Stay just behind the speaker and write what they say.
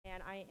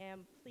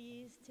am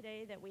pleased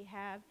today that we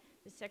have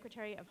the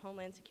Secretary of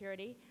Homeland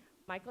Security,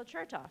 Michael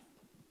Chertoff.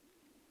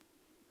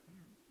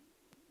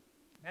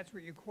 That's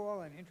what you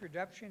call an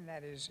introduction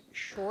that is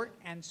short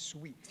and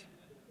sweet.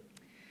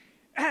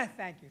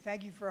 Thank you.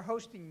 Thank you for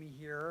hosting me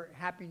here.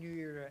 Happy New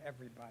Year to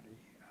everybody.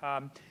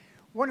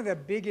 One of the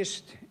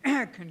biggest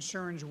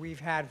concerns we've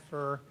had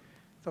for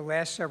the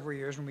last several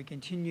years, and we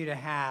continue to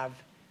have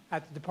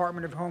at the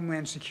Department of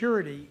Homeland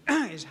Security,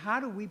 is how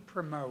do we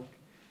promote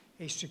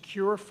a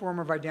secure form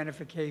of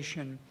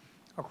identification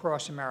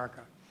across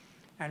America?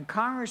 And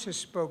Congress has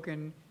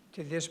spoken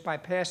to this by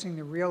passing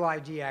the REAL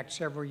ID Act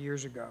several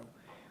years ago,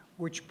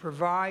 which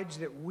provides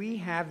that we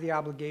have the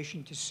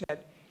obligation to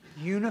set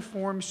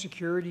uniform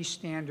security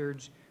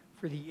standards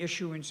for the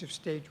issuance of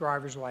state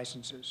driver's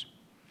licenses.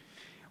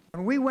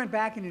 When we went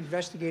back and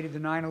investigated the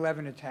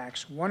 9/11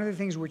 attacks, one of the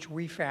things which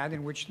we found,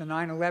 and which the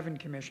 9/11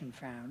 Commission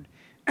found,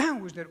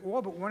 was that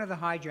all but one of the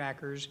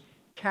hijackers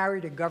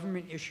carried a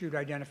government-issued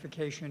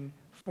identification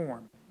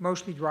form,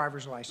 mostly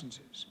driver's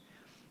licenses.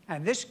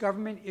 And this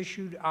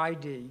government-issued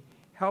ID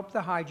helped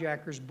the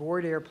hijackers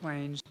board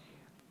airplanes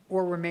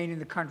or remain in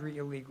the country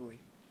illegally.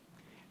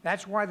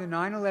 That's why the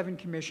 9/11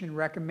 Commission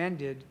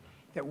recommended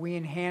that we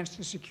enhance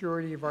the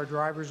security of our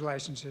driver's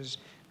licenses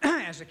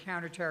as a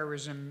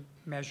counterterrorism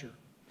measure.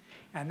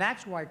 And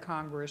that's why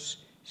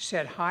Congress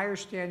set higher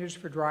standards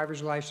for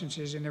driver's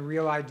licenses in the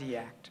REAL ID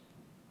Act.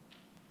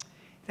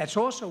 That's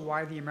also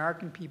why the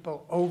American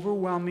people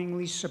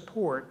overwhelmingly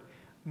support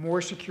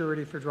more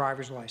security for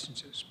driver's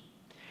licenses.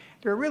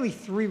 There are really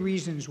three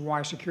reasons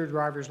why secure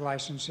driver's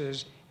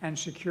licenses and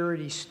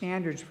security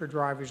standards for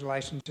driver's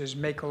licenses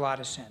make a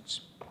lot of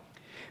sense.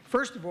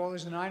 First of all,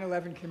 as the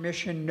 9/11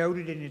 Commission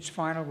noted in its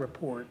final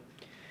report,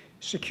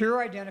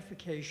 secure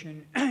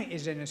identification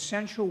is an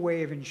essential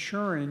way of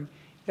ensuring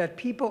that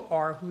people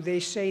are who they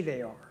say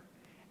they are.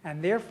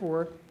 And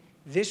therefore,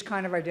 this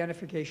kind of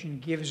identification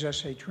gives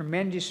us a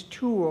tremendous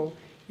tool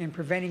in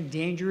preventing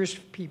dangerous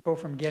people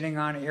from getting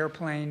on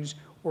airplanes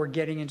or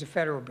getting into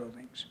federal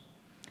buildings.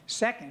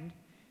 Second,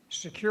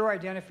 secure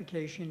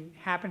identification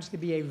happens to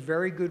be a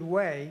very good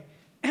way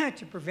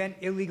to prevent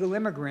illegal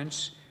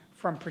immigrants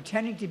from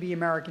pretending to be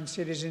American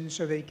citizens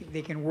so they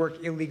can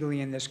work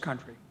illegally in this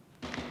country.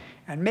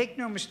 And make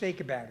no mistake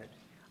about it,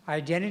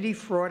 identity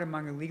fraud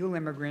among illegal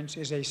immigrants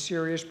is a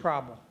serious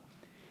problem.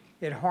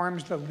 It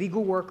harms the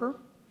legal worker,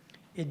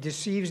 it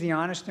deceives the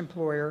honest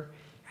employer,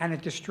 and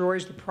it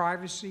destroys the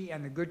privacy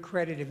and the good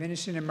credit of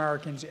innocent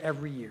Americans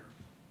every year.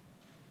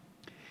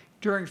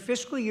 During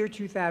fiscal year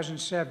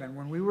 2007,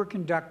 when we were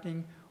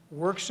conducting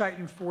worksite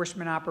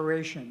enforcement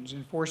operations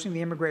enforcing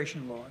the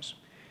immigration laws,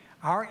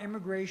 our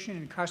immigration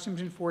and customs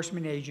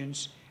enforcement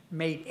agents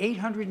made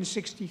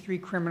 863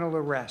 criminal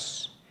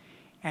arrests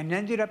and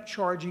ended up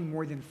charging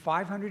more than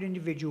 500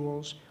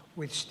 individuals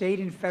with state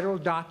and federal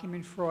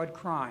document fraud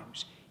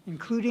crimes,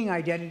 including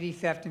identity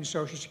theft and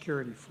Social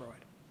Security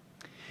fraud.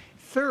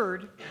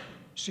 Third,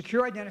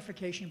 secure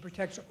identification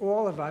protects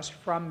all of us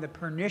from the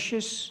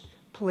pernicious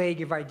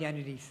plague of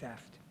identity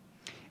theft.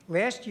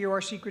 Last year, our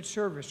Secret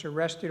Service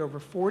arrested over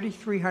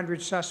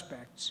 4,300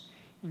 suspects,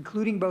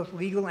 including both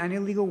legal and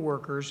illegal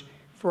workers,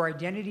 for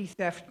identity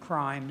theft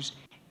crimes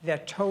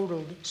that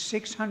totaled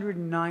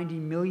 $690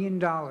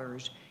 million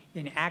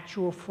in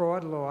actual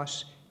fraud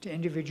loss to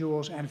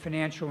individuals and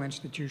financial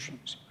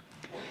institutions.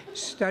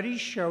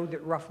 Studies showed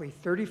that roughly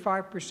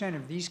 35%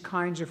 of these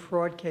kinds of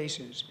fraud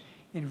cases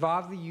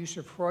involve the use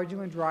of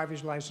fraudulent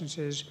driver's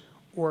licenses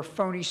or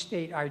phony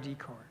state ID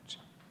cards.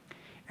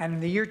 And in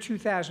the year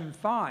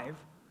 2005,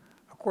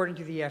 according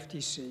to the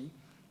FTC,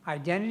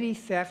 identity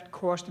theft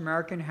cost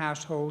American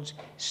households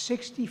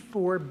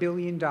 $64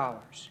 billion,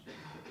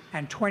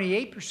 and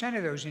 28%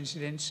 of those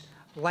incidents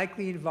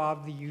likely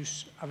involved the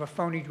use of a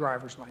phony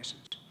driver's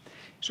license.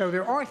 So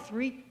there are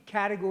three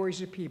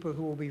categories of people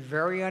who will be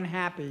very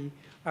unhappy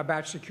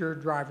about secure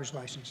driver's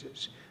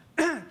licenses.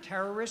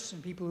 Terrorists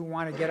and people who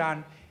want to get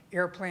on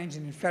airplanes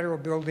and in federal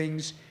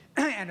buildings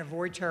and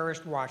avoid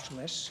terrorist watch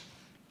lists.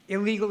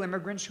 Illegal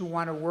immigrants who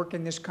want to work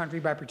in this country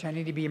by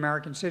pretending to be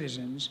American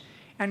citizens,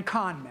 and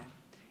con men.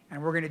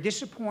 And we're going to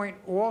disappoint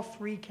all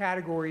three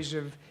categories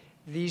of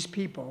these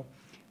people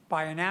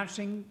by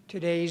announcing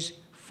today's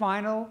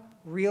final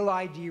REAL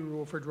ID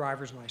rule for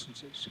driver's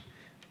licenses.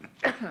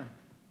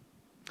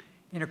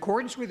 In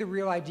accordance with the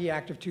REAL ID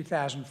Act of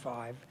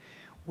 2005,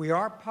 we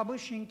are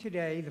publishing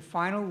today the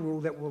final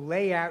rule that will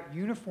lay out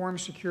uniform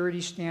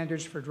security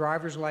standards for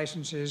driver's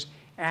licenses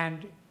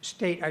and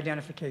state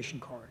identification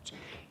cards.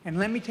 And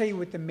let me tell you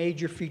what the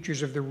major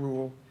features of the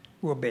rule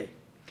will be.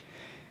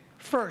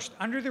 First,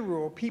 under the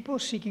rule, people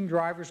seeking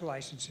driver's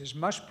licenses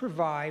must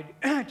provide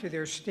to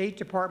their State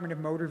Department of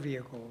Motor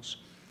Vehicles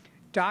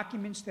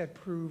documents that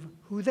prove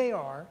who they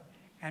are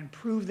and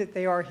prove that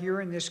they are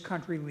here in this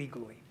country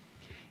legally.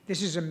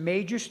 This is a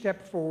major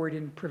step forward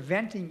in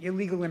preventing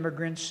illegal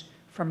immigrants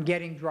from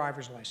getting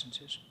driver's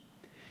licenses.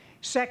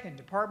 Second,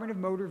 Department of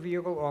Motor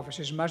Vehicle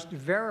officers must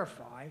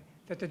verify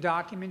that the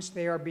documents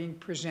they are being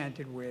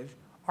presented with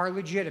are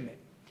legitimate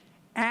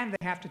and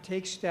they have to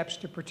take steps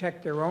to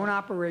protect their own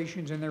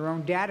operations and their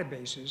own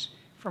databases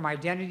from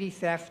identity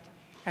theft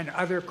and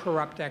other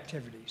corrupt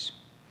activities.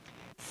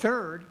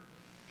 Third,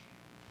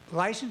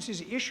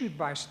 licenses issued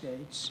by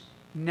states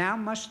now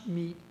must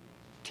meet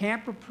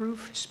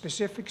tamper-proof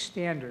specific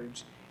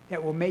standards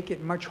that will make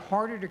it much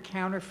harder to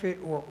counterfeit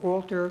or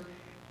alter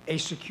a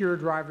secure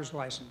driver's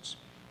license.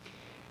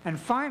 And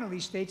finally,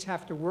 states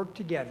have to work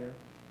together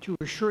to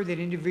assure that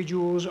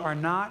individuals are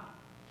not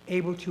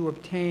able to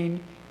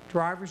obtain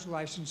driver's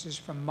licenses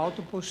from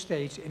multiple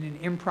states in an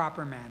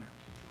improper manner.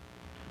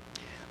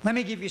 Let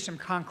me give you some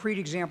concrete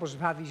examples of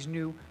how these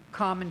new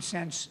common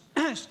sense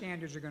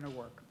standards are going to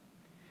work.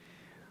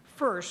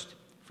 First,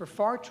 for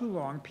far too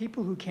long,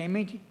 people who came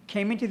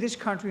into this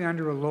country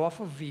under a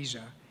lawful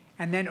visa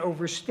and then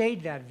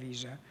overstayed that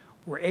visa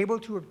were able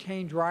to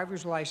obtain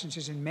driver's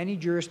licenses in many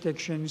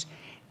jurisdictions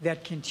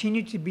that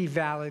continued to be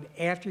valid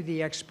after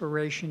the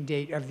expiration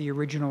date of the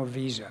original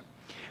visa.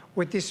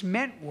 What this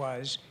meant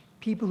was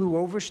people who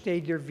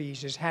overstayed their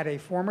visas had a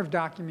form of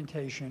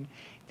documentation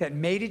that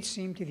made it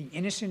seem to the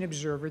innocent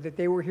observer that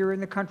they were here in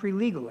the country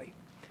legally.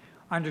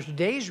 Under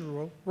today's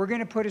rule, we're going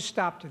to put a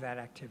stop to that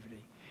activity.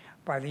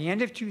 By the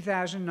end of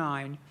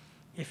 2009,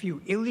 if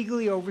you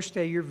illegally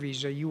overstay your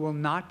visa, you will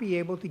not be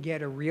able to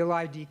get a Real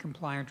ID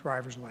compliant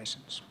driver's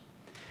license.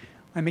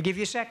 Let me give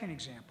you a second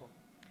example.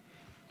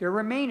 There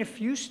remain a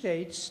few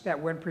states that,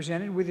 when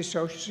presented with a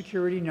Social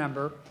Security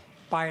number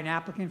by an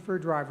applicant for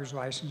a driver's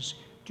license,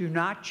 do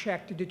not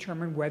check to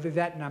determine whether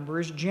that number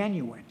is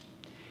genuine.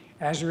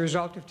 As a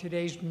result of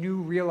today's new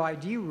Real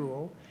ID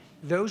rule,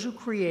 those who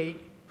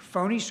create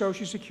phony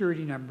Social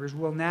Security numbers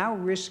will now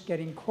risk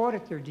getting caught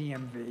at their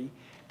DMV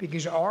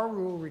because our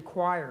rule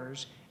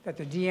requires that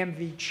the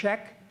DMV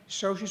check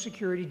Social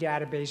Security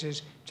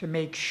databases to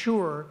make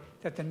sure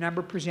that the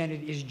number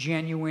presented is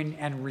genuine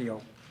and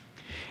real.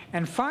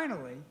 And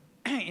finally,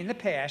 in the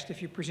past,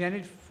 if you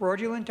presented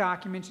fraudulent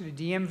documents at a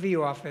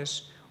DMV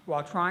office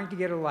while trying to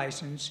get a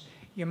license,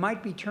 you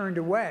might be turned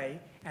away,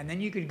 and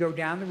then you could go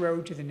down the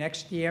road to the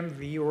next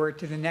DMV or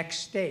to the next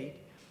state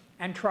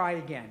and try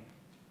again.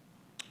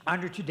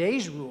 Under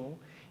today's rule,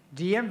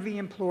 DMV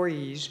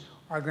employees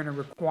are going to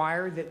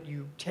require that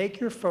you take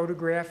your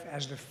photograph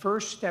as the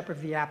first step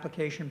of the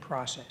application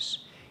process,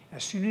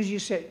 as soon as you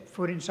set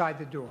foot inside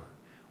the door.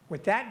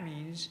 What that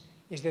means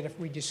is that if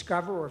we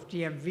discover, or if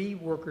DMV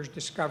workers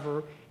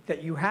discover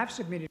that you have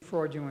submitted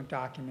fraudulent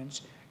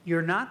documents,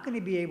 you're not going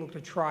to be able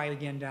to try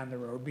again down the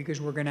road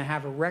because we're going to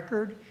have a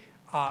record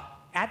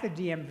at the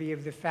DMV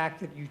of the fact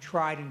that you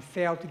tried and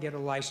failed to get a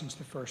license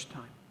the first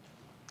time.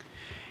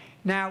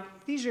 Now,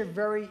 these are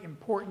very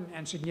important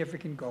and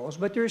significant goals,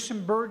 but there are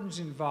some burdens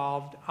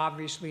involved,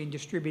 obviously, in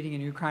distributing a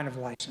new kind of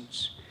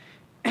license.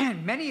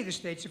 And many of the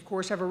states, of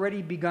course, have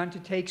already begun to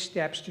take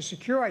steps to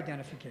secure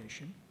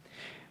identification,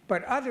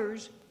 but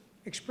others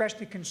expressed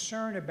a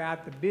concern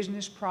about the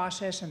business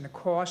process and the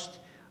cost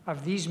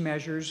of these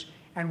measures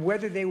and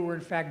whether they were,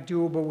 in fact,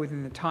 doable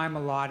within the time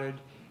allotted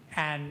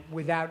and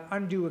without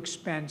undue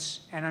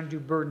expense and undue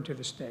burden to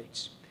the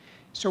states.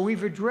 So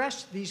we've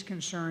addressed these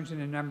concerns in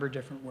a number of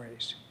different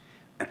ways.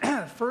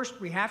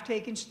 First, we have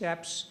taken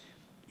steps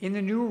in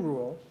the new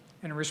rule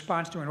in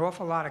response to an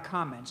awful lot of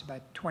comments,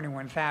 about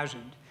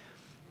 21,000,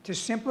 to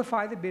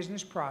simplify the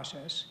business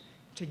process,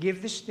 to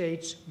give the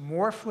states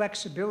more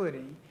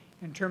flexibility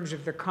in terms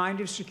of the kind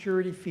of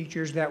security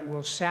features that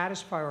will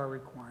satisfy our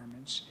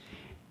requirements,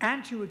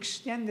 and to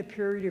extend the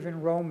period of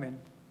enrollment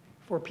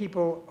for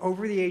people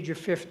over the age of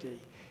 50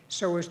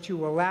 so as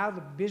to allow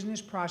the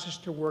business process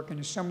to work in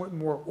a somewhat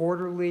more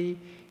orderly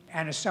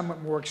and a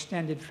somewhat more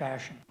extended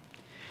fashion.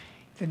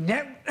 The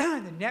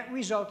net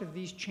result of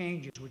these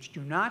changes, which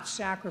do not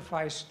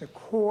sacrifice the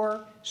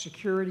core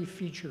security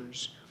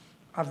features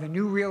of the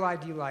new Real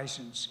ID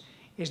license,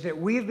 is that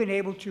we have been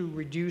able to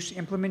reduce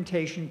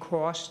implementation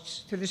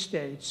costs to the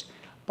states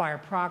by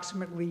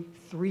approximately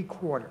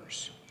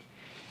 3/4.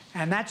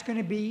 And that's going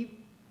to be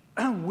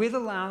with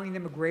allowing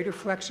them a greater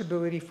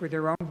flexibility for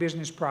their own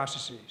business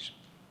processes.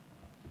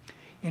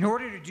 In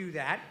order to do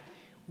that,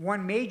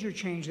 one major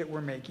change that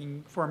we're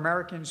making for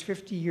Americans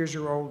 50 years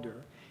or older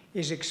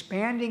is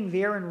expanding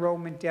their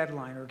enrollment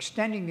deadline, or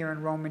extending their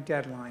enrollment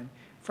deadline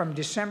from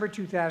December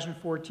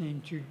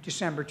 2014 to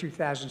December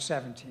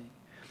 2017.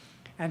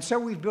 And so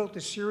we've built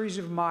a series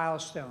of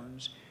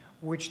milestones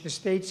which the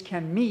states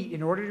can meet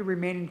in order to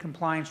remain in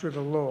compliance with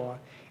the law,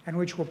 and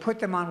which will put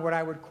them on what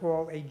I would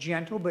call a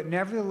gentle but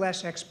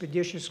nevertheless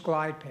expeditious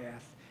glide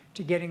path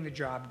to getting the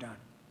job done.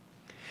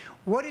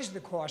 What is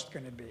the cost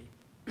going to be?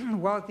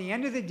 Well, at the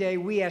end of the day,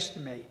 we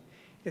estimate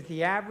that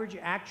the average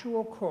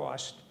actual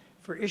cost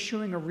for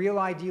issuing a Real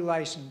ID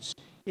license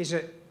is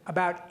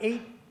about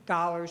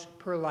 $8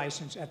 per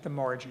license at the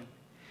margin.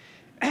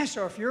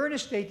 So if you're in a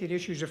state that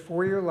issues a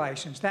 4-year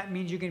license, that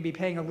means you're going to be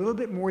paying a little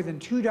bit more than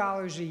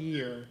 $2 a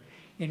year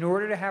in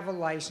order to have a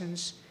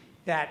license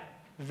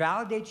that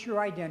validates your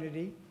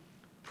identity,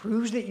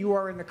 proves that you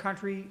are in the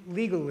country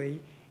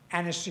legally,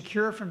 and is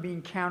secure from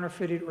being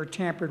counterfeited or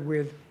tampered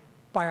with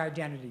by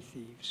identity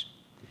thieves.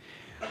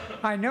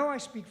 I know I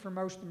speak for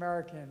most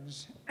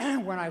Americans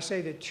when I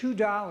say that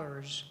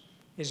 $2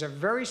 is a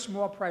very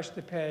small price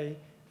to pay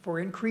for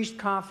increased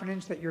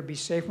confidence that you'll be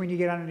safe when you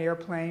get on an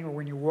airplane or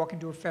when you walk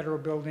into a federal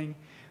building,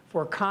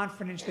 for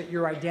confidence that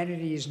your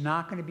identity is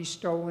not going to be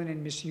stolen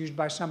and misused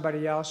by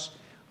somebody else,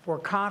 for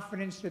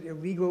confidence that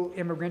illegal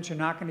immigrants are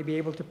not going to be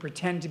able to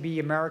pretend to be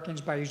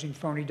Americans by using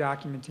phony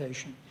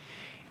documentation.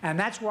 And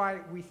that's why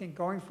we think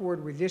going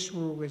forward with this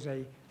rule is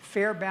a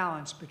fair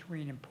balance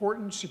between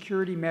important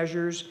security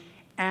measures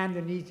and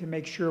the need to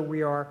make sure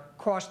we are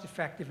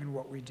cost-effective in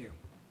what we do.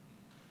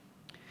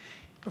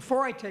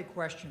 Before I take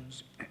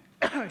questions,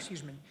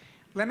 excuse me,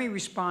 let me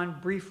respond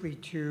briefly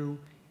to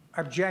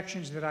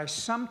objections that I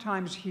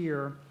sometimes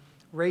hear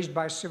raised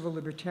by civil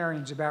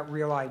libertarians about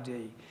Real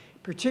ID,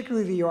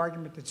 particularly the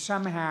argument that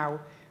somehow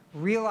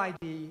Real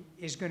ID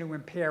is going to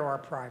impair our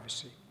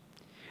privacy.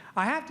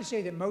 I have to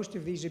say that most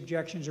of these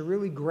objections are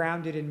really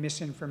grounded in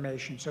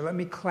misinformation, so let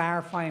me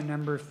clarify a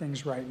number of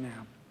things right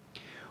now.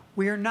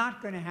 We are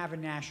not going to have a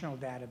national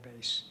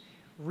database.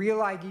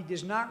 Real ID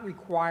does not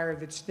require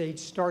that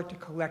states start to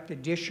collect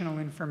additional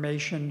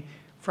information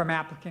from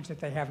applicants that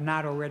they have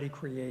not already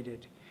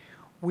created.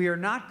 We are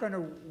not going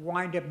to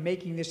wind up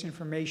making this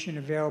information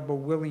available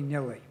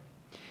willy-nilly.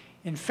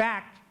 In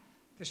fact,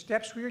 the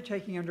steps we are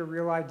taking under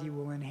Real ID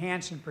will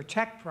enhance and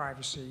protect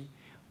privacy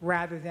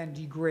rather than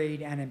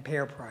degrade and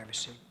impair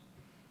privacy.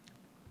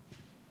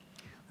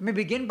 Let me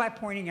begin by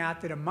pointing out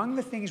that among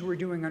the things we're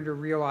doing under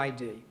Real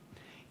ID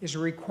is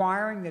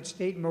requiring that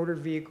state motor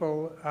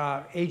vehicle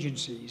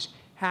agencies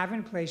have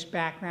in place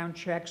background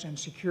checks and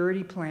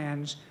security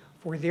plans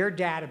for their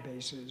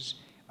databases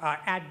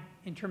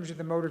in terms of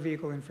the motor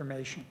vehicle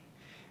information.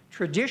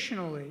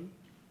 Traditionally,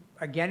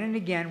 again and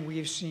again, we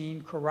have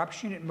seen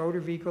corruption at motor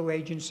vehicle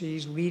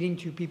agencies leading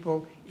to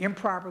people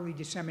improperly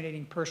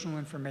disseminating personal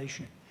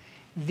information.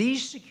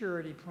 These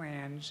security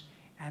plans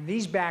and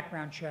these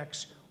background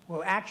checks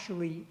will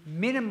actually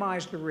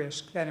minimize the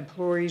risk that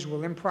employees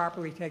will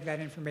improperly take that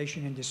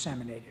information and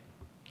disseminate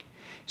it.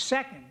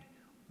 Second,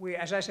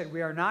 as I said,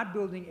 we are not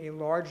building a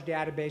large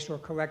database or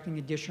collecting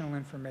additional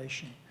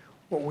information.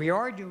 What we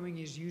are doing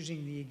is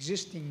using the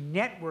existing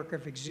network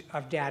of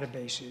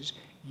databases,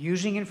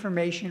 using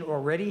information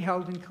already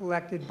held and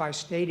collected by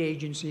state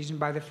agencies and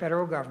by the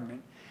federal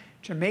government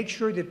to make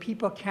sure that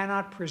people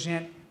cannot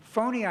present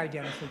phony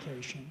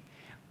identification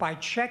by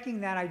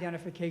checking that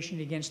identification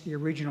against the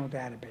original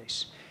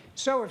database.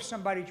 So if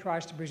somebody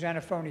tries to present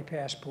a phony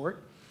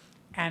passport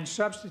and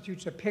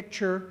substitutes a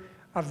picture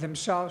of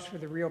themselves for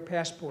the real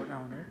passport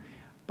owner,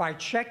 by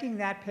checking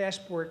that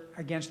passport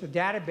against the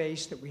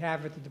database that we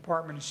have at the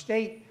Department of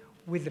State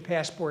with the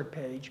passport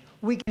page,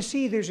 we can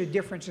see there's a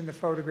difference in the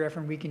photograph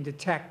and we can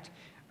detect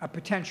a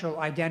potential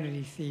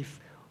identity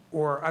thief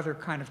or other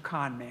kind of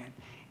con man.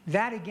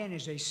 That, again,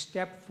 is a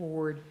step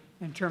forward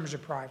in terms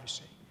of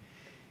privacy.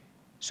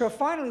 So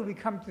finally, we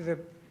come to the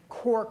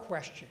core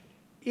question.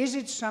 Is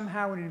it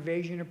somehow an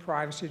invasion of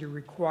privacy to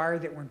require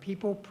that when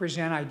people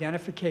present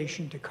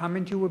identification to come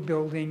into a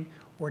building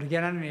or to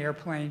get on an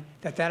airplane,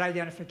 that that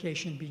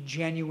identification be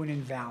genuine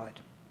and valid?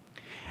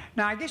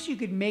 Now, I guess you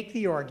could make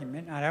the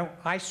argument,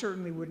 I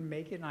certainly wouldn't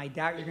make it, and I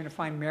doubt you're going to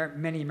find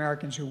many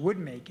Americans who would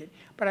make it,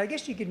 but I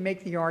guess you could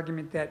make the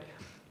argument that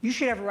you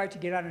should have a right to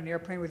get on an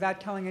airplane without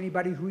telling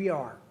anybody who you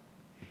are,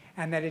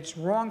 and that it's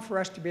wrong for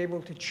us to be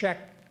able to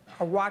check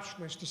a watch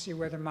list to see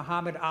whether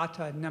Muhammad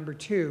Atta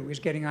 #2 is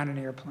getting on an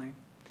airplane.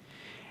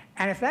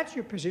 And if that's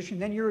your position,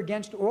 then you're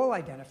against all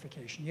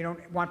identification. You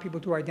don't want people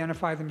to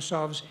identify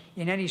themselves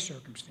in any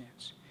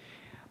circumstance.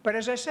 But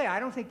as I say, I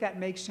don't think that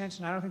makes sense,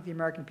 and I don't think the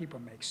American people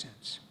make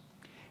sense.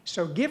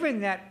 So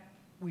given that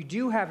we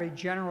do have a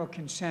general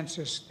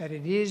consensus that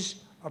it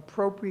is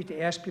appropriate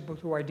to ask people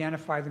to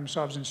identify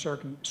themselves in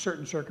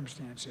certain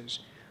circumstances,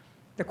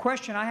 the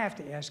question I have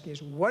to ask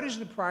is, what is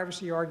the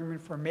privacy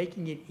argument for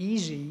making it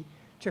easy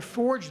to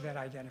forge that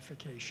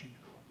identification,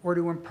 or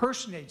to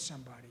impersonate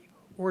somebody,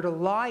 or to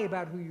lie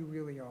about who you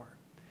really are?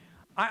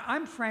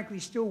 I'm frankly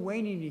still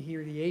waiting to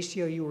hear the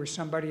ACLU or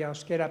somebody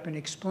else get up and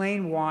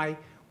explain why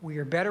we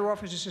are better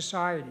off as a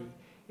society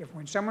if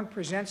when someone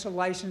presents a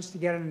license to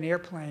get on an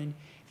airplane,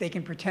 they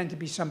can pretend to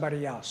be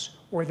somebody else,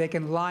 or they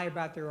can lie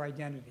about their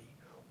identity,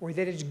 or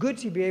that it's good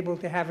to be able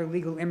to have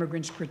illegal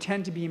immigrants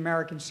pretend to be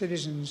American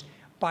citizens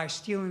by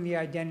stealing the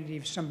identity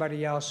of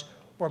somebody else,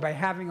 or by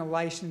having a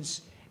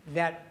license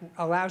that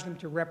allows them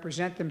to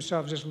represent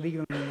themselves as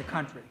legally in the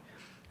country.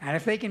 And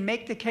if they can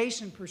make the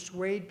case and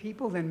persuade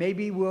people, then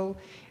maybe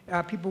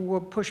people will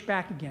push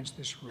back against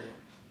this rule.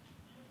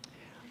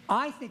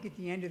 I think at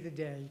the end of the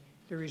day,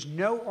 there is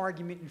no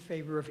argument in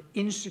favor of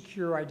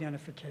insecure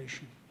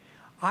identification.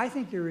 I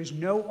think there is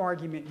no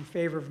argument in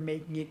favor of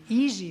making it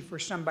easy for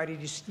somebody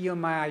to steal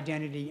my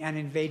identity and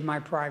invade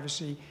my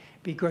privacy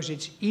because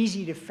it's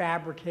easy to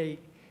fabricate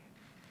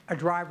a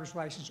driver's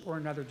license or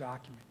another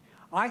document.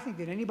 I think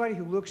that anybody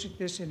who looks at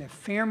this in a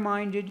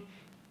fair-minded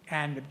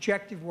and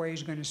objective way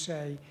is going to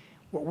say,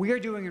 what we are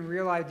doing in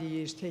Real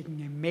ID is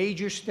taking a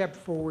major step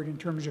forward in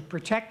terms of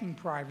protecting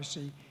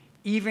privacy,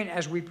 even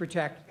as we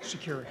protect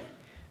security.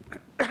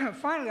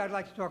 Finally, I'd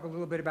like to talk a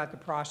little bit about the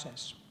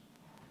process.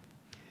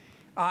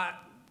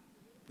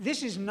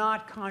 This is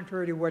not,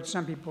 contrary to what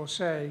some people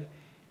say,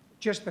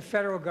 just the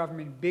federal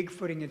government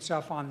bigfooting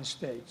itself on the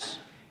states.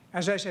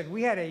 As I said,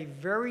 we had a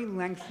very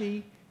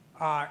lengthy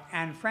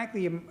and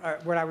frankly,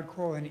 what I would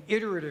call an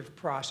iterative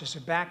process,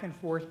 a back and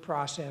forth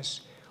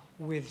process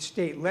with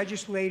state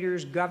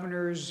legislators,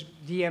 governors,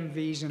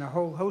 DMVs, and a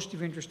whole host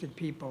of interested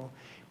people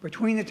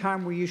between the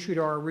time we issued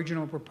our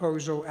original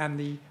proposal and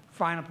the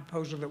final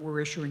proposal that we're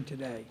issuing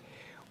today.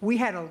 We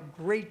had a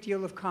great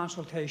deal of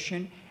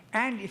consultation,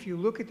 and if you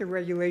look at the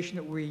regulation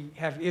that we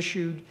have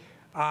issued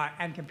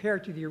and compare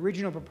it to the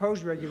original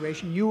proposed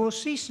regulation, you will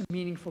see some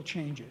meaningful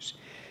changes.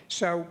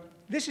 So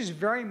this is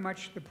very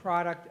much the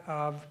product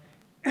of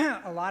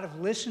a lot of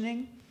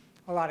listening,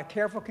 a lot of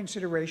careful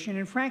consideration,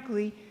 and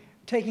frankly,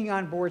 taking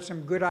on board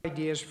some good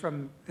ideas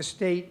from the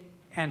state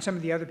and some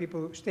of the other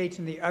states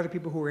and the other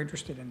people who are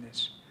interested in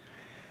this.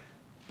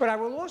 But I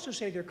will also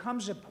say there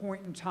comes a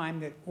point in time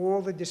that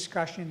all the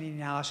discussion and the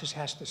analysis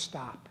has to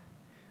stop.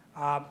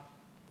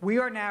 We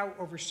are now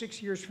over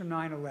 6 years from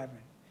 9/11.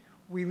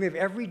 We live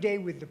every day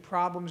with the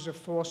problems of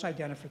false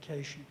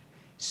identification.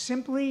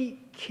 Simply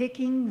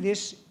kicking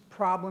this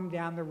problem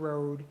down the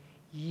road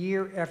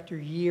year after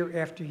year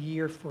after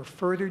year for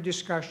further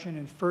discussion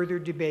and further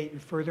debate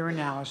and further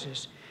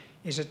analysis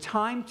is a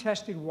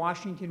time-tested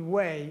Washington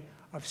way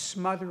of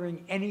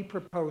smothering any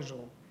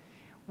proposal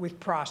with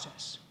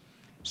process.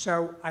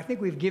 So I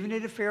think we've given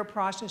it a fair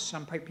process.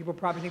 Some people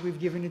probably think we've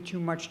given it too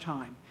much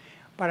time.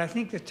 But I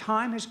think the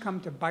time has come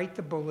to bite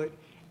the bullet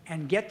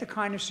and get the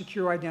kind of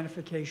secure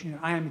identification that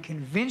I am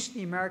convinced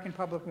the American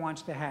public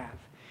wants to have.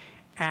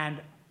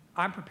 And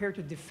I'm prepared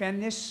to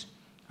defend this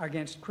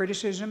against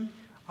criticism.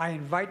 I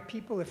invite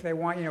people, if they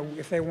want,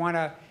 if they want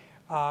to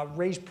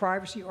raise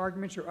privacy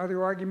arguments or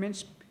other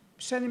arguments,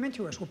 send them in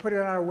to us. We'll put it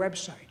on our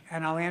website,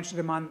 and I'll answer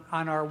them on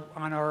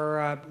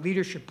our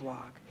leadership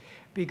blog.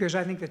 Because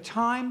I think the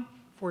time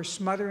for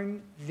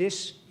smothering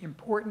this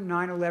important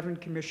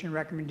 9/11 Commission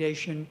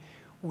recommendation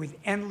with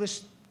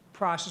endless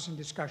process and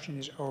discussion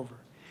is over.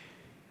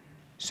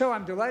 So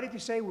I'm delighted to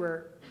say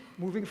we're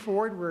moving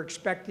forward. We're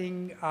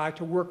expecting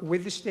to work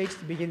with the states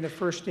to begin the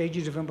first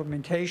stages of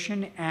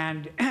implementation.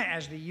 And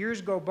as the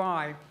years go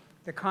by,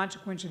 the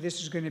consequence of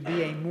this is going to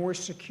be a more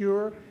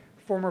secure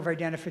form of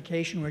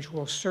identification which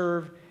will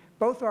serve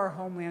both our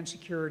homeland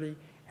security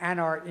and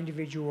our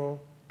individual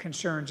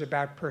concerns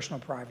about personal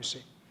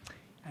privacy.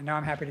 And now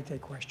I'm happy to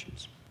take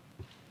questions.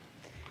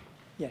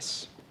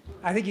 Yes.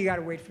 I think you got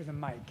to wait for the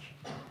mic.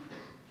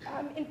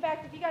 In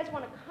fact, if you guys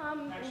want to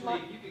come... Actually,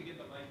 if you could get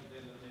the mic to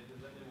them,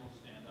 then they won't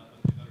stand up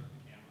and they better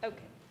the camera.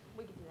 Okay,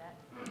 we can do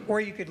that.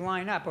 Or you could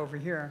line up over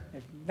here.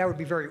 That would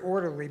be very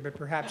orderly, but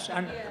perhaps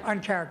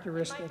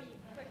uncharacteristic. It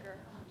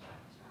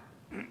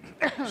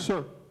might be quicker.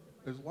 Sir,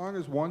 as long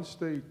as one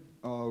state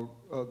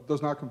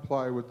does not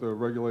comply with the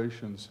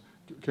regulations,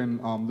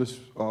 can this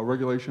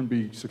regulation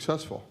be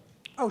successful?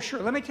 Oh,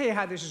 sure. Let me tell you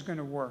how this is going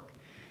to work.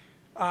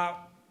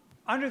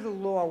 Under the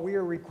law, we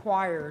are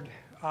required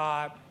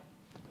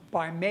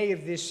by May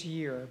of this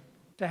year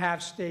to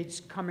have states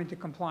come into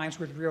compliance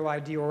with Real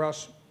ID or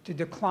else to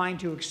decline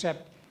to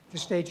accept the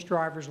state's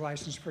driver's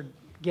license for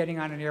getting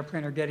on an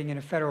airplane or getting in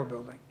a federal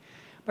building.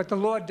 But the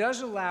law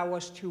does allow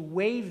us to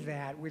waive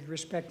that with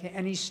respect to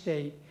any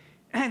state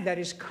that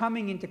is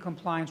coming into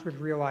compliance with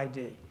Real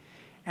ID.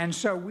 And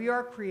so we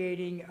are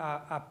creating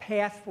a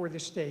path for the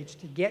states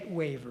to get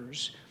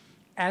waivers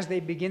as they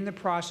begin the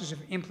process of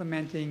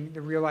implementing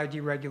the Real ID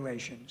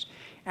regulations.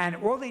 And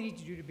all they need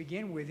to do to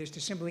begin with is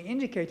to simply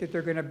indicate that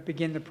they're going to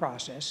begin the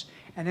process,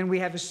 and then we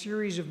have a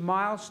series of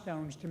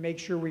milestones to make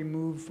sure we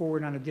move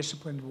forward on a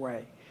disciplined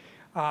way.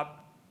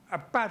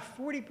 About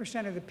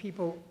 40% of the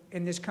people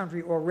in this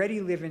country already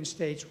live in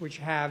states which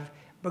have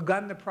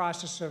begun the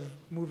process of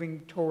moving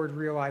toward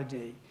Real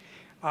ID.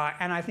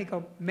 And I think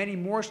many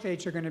more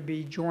states are going to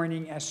be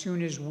joining as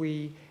soon as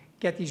we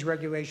get these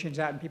regulations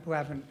out and people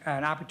have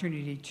an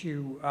opportunity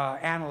to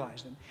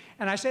analyze them.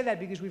 And I say that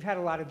because we've had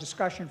a lot of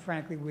discussion,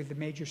 frankly, with the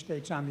major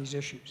states on these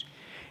issues.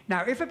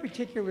 Now, if a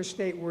particular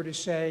state were to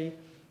say,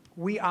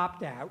 we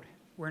opt out,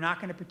 we're not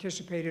going to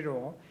participate at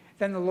all,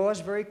 then the law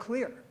is very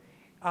clear.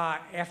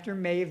 After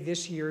May of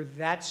this year,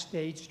 that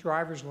state's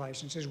driver's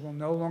licenses will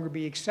no longer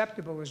be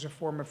acceptable as a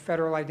form of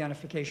federal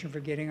identification for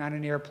getting on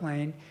an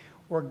airplane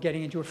or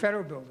getting into a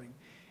federal building.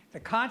 The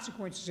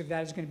consequences of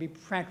that is going to be,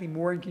 frankly,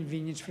 more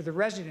inconvenience for the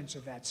residents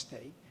of that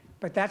state.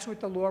 But that's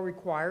what the law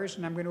requires,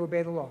 and I'm going to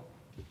obey the law.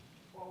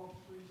 Follow-up,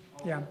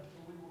 please. Yeah.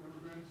 Illegal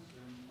immigrants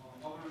and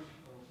others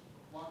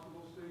flock to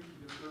those states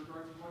to get their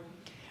driver's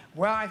license?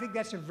 Well, I think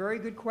that's a very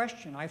good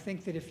question. I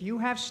think that if you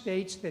have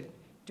states that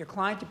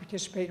decline to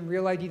participate in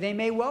Real ID, they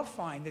may well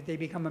find that they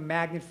become a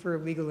magnet for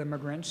illegal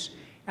immigrants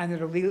and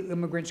that illegal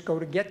immigrants go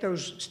to get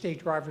those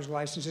state driver's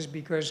licenses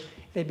because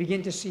they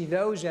begin to see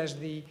those as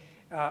the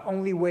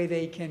only way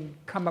they can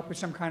come up with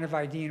some kind of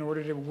ID in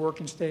order to work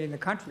and stay in the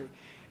country.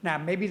 Now,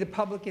 maybe the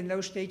public in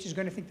those states is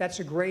going to think that's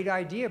a great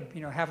idea,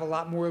 have a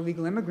lot more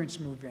illegal immigrants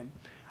move in.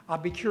 I'll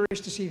be curious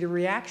to see the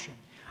reaction.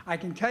 I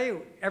can tell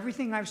you,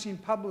 everything I've seen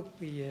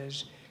publicly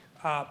is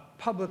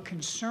public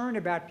concern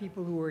about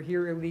people who are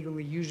here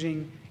illegally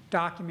using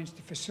documents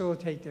to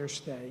facilitate their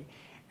stay.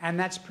 And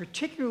that's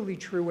particularly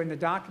true when the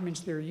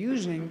documents they're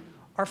using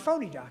are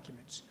phony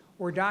documents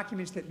or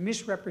documents that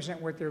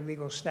misrepresent what their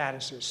legal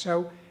status is.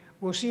 So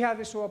we'll see how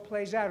this all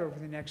plays out over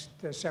the next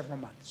several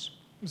months.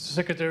 Mr.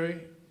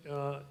 Secretary,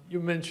 you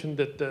mentioned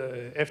that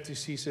the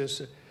FTC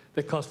says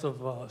the cost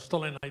of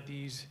stolen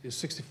IDs is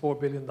 $64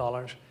 billion,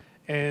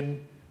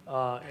 and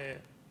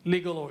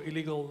legal or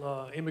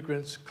illegal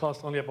immigrants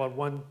cost only about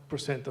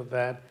 1% of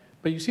that.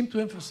 But you seem to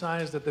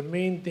emphasize that the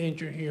main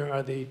danger here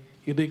are the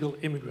illegal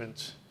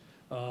immigrants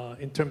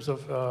in terms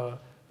of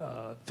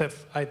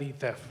theft, ID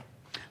theft.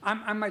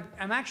 I'm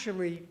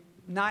actually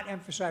not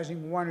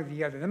emphasizing one or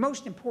the other. The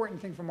most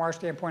important thing from our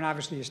standpoint,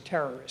 obviously, is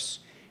terrorists.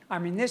 I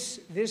mean,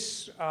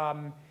 this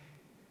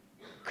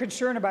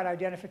concern about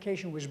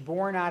identification was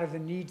born out of the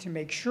need to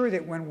make sure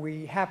that when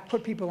we have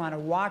put people on a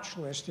watch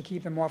list to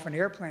keep them off an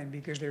airplane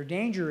because they're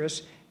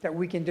dangerous, that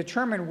we can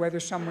determine whether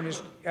someone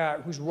is,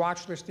 who's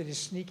watch listed is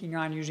sneaking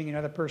on using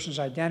another person's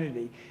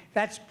identity.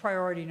 That's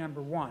priority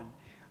number one.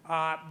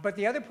 But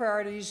the other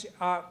priorities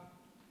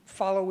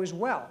follow as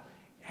well.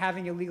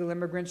 Having illegal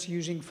immigrants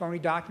using phony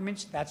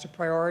documents, that's a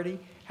priority.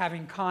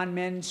 Having con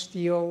men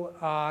steal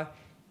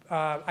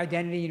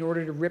identity in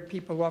order to rip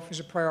people off is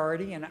a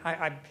priority. And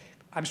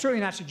I'm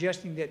certainly not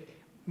suggesting that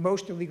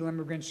most illegal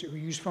immigrants who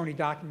use phony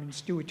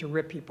documents do it to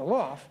rip people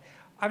off.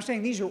 I'm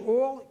saying these are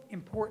all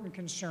important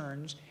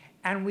concerns,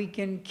 and we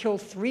can kill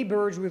 3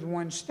 birds with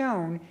 1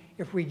 stone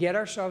if we get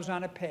ourselves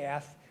on a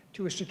path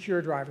to a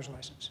secure driver's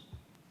license.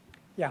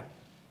 Yeah.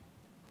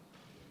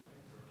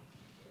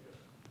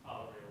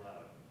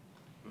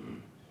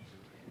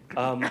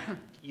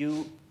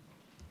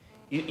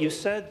 You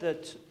said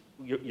that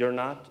you're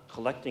not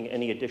collecting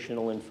any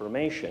additional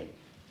information,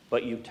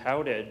 but you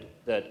touted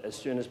that as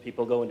soon as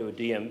people go into a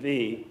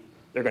DMV,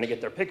 they're going to get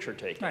their picture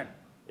taken. Right.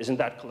 Isn't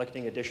that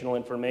collecting additional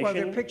information? Well,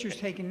 their picture's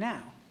taken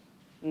now.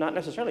 Not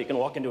necessarily. You can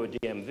walk into a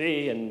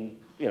DMV and,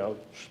 you know,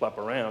 schlep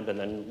around and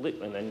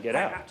then get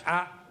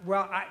out.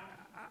 Well,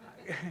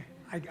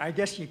 I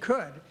guess you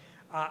could.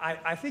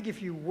 I think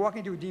if you walk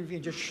into a DMV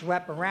and just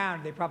schlep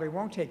around, they probably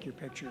won't take your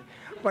picture.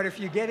 But if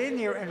you get in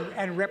there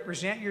and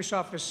represent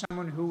yourself as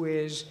someone who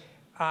is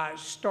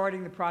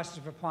starting the process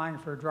of applying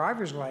for a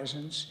driver's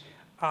license,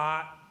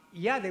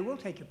 yeah, they will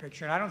take your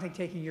picture. And I don't think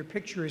taking your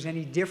picture is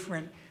any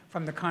different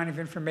from the kind of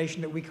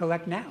information that we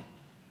collect now.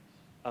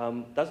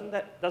 Doesn't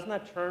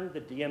that turn the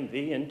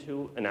DMV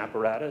into an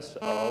apparatus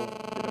of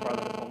the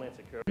Department of Homeland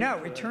Security? No,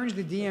 it turns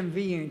the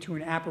DMV into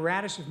an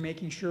apparatus of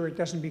making sure it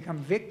doesn't become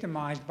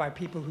victimized by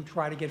people who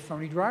try to get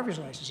phony driver's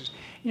licenses.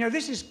 You know,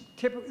 this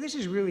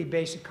is really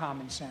basic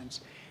common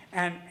sense.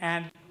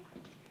 And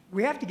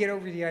we have to get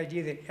over the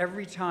idea that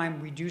every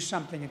time we do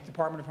something at the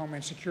Department of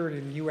Homeland Security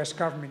in the U.S.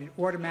 government, it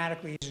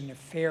automatically is a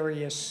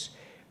nefarious,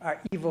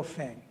 evil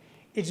thing.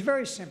 It's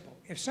very simple.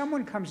 If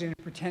someone comes in and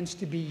pretends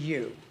to be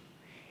you,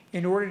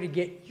 in order to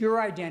get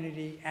your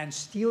identity and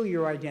steal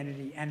your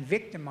identity and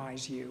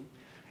victimize you,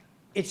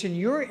 it's in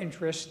your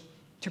interest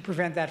to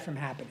prevent that from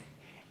happening.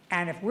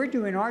 And if we're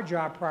doing our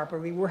job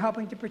properly, we're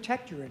helping to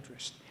protect your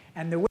interest.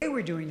 And the way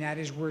we're doing that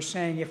is we're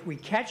saying if we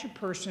catch a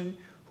person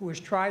who has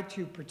tried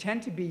to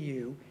pretend to be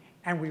you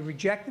and we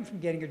reject them from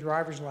getting a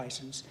driver's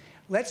license,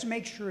 let's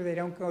make sure they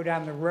don't go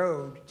down the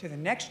road to the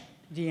next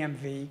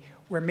DMV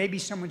where maybe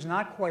someone's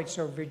not quite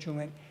so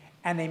vigilant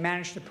and they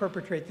manage to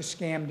perpetrate the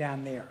scam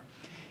down there.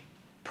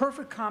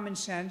 Perfect common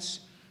sense,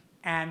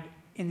 and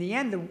in the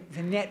end,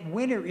 the net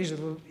winner is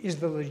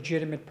the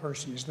legitimate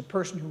person, is the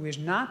person who is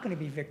not going to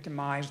be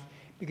victimized,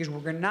 because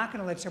we're not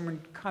going to let someone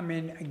come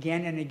in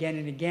again and again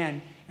and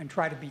again and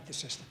try to beat the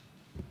system.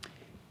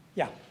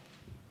 Yeah? Mr.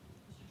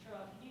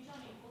 Chertoff, can you tell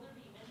me, will there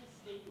be any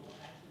state that will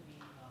actually be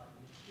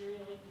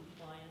materially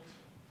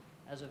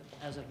compliant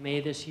as of May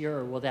this year,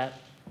 or will that,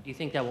 do you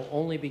think that will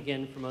only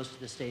begin for most of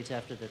the states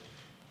after the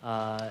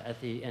at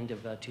the end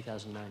of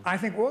 2009? I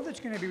think all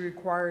that's going to be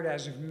required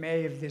as of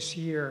May of this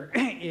year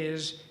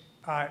is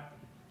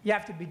you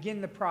have to begin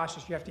the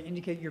process. You have to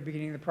indicate you're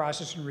beginning the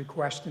process and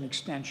request an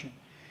extension.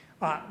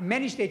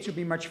 Many states will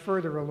be much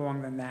further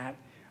along than that,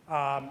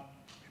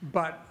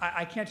 but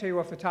I can't tell you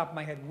off the top of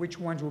my head which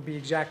ones will be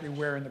exactly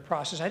where in the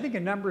process. I think a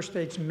number of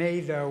states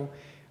may, though,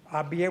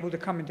 be able to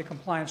come into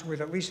compliance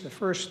with at least the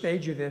first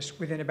stage of this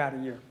within about a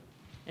year.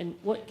 And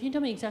can you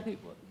tell me exactly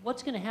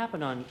what's going to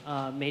happen on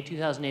May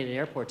 2008 at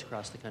airports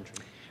across the country?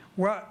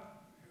 Well,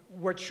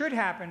 what should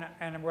happen,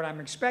 and what I'm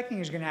expecting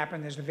is going to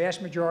happen, is the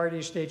vast majority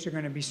of states are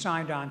going to be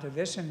signed on to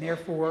this, and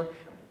therefore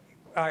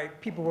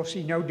people will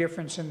see no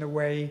difference in the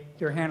way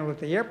they're handled at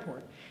the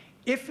airport.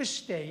 If a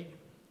state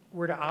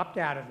were to opt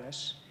out of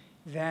this,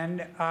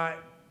 then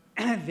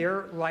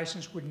their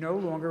license would no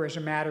longer, as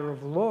a matter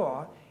of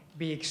law,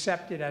 be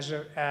accepted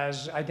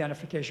as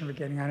identification for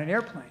getting on an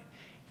airplane.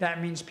 That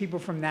means people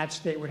from that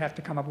state would have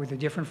to come up with a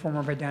different form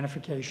of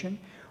identification,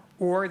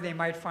 or they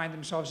might find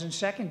themselves in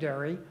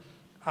secondary,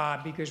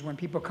 because when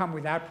people come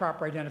without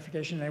proper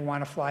identification and they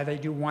want to fly, they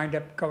do wind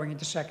up going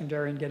into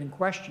secondary and getting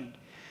questioned.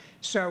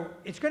 So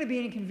it's going to be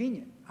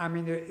inconvenient. I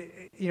mean,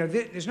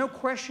 there's no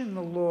question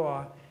the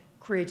law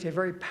creates a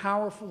very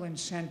powerful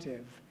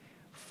incentive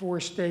for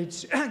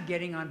states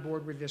getting on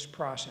board with this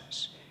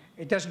process.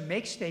 It doesn't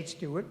make states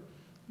do it,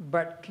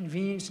 but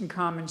convenience and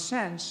common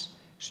sense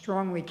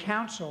strongly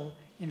counsel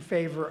in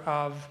favor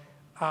of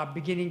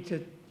beginning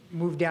to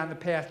move down the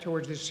path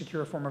towards this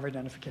secure form of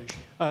identification.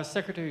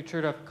 Secretary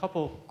Chertoff, a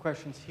couple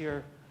questions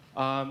here.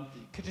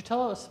 Could you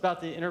tell us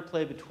about the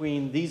interplay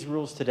between these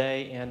rules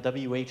today and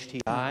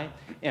WHTI,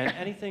 and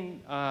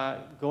anything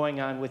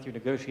going on with your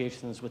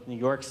negotiations with New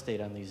York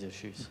State on these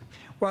issues?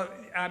 Well,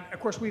 of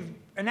course, we've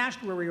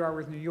announced where we are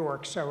with New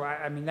York, so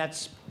I mean,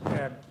 that's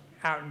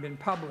out and been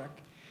public.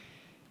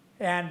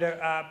 And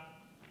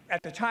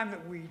at the time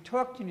that we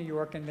talked to New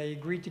York and they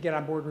agreed to get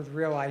on board with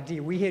Real ID,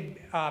 we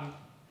had,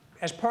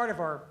 as part of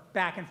our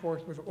back and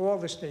forth with all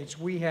the states,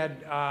 we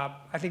had,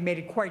 I think, made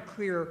it quite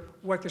clear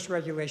what this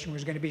regulation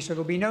was going to be. So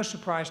there'll be no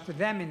surprise to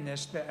them in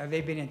this.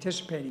 They've been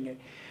anticipating it.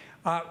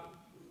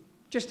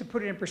 Just to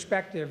put it in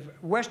perspective,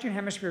 Western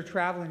Hemisphere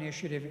Travel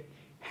Initiative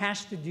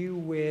has to do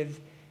with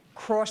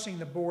crossing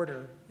the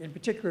border, in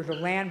particular the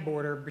land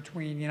border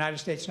between the United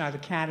States and either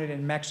Canada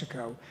and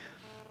Mexico.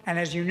 And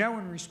as you know,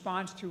 in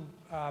response to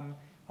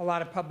a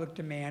lot of public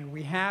demand,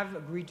 we have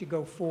agreed to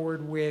go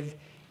forward with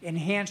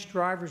enhanced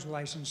driver's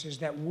licenses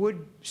that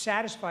would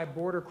satisfy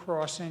border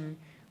crossing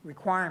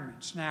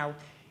requirements. Now,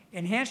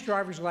 enhanced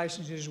driver's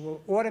licenses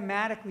will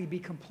automatically be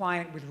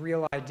compliant with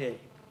Real ID,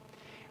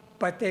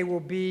 but they will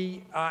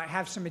be,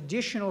 have some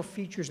additional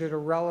features that are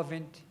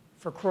relevant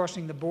for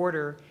crossing the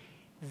border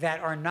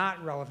that are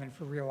not relevant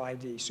for Real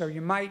ID. So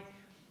you might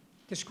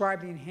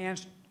describe the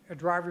enhanced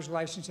driver's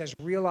license as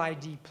Real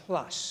ID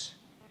Plus.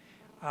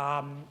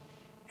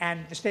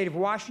 And the state of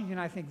Washington,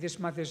 I think this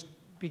month, is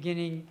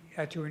beginning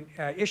to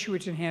issue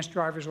its enhanced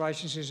driver's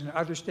licenses, and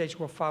other states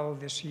will follow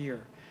this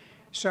year.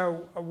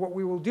 So what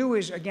we will do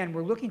is, again,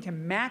 we're looking to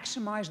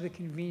maximize the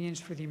convenience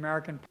for the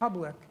American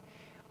public,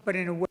 but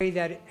in a way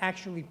that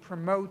actually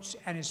promotes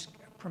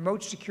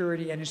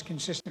security and is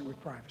consistent with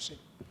privacy.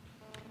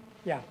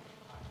 Yeah.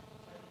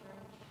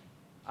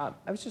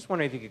 I was just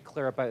wondering if you could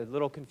clear up. I'm a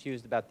little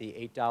confused about the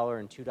 $8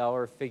 and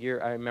 $2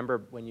 figure. I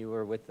remember when you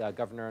were with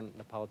Governor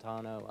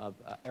Napolitano of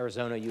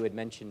Arizona, you had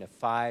mentioned a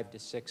 $5 to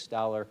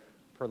 $6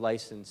 per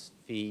license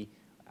fee.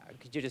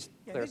 Could you just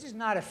clear? This is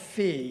not a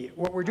fee.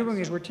 What we're doing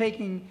is we're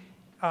taking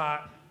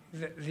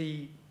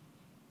the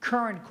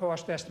current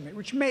cost estimate,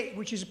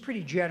 which is a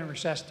pretty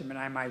generous estimate,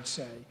 I might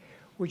say,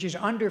 which is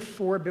under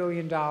 $4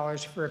 billion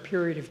for a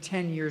period of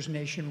 10 years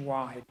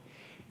nationwide.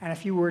 And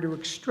if you were to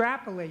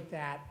extrapolate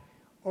that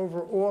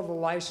over all the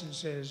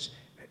licenses,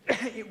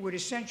 it would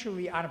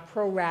essentially, on a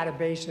pro rata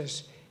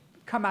basis,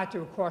 come out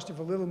to a cost of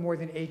a little more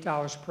than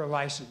 $8 per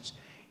license.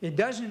 It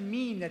doesn't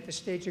mean that the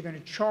states are going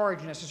to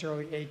charge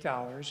necessarily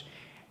 $8.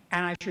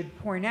 And I should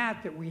point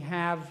out that we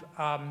have,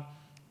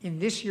 in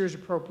this year's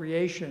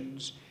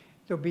appropriations,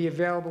 there'll be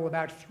available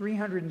about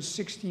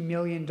 $360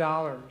 million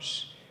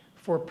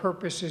for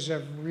purposes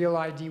of Real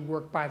ID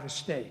work by the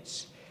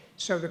states.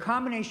 So the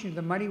combination of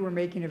the money we're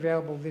making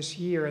available this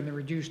year and the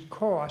reduced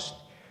cost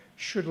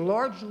should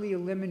largely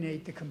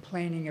eliminate the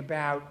complaining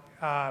about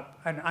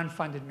an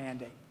unfunded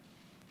mandate.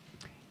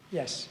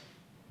 Yes?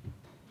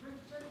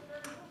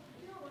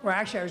 Well,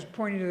 actually, I was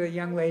pointing to the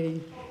young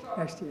lady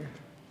next to you.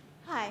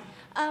 Hi.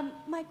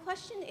 My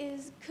question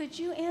is, could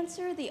you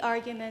answer the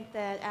argument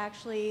that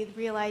actually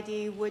Real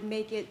ID would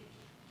make it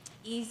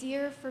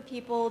easier for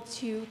people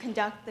to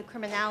conduct the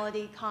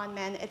criminality, con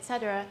men, et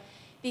cetera,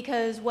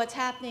 because what's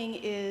happening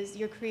is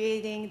you're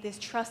creating this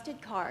trusted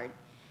card.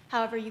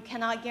 However, you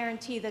cannot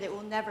guarantee that it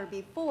will never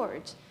be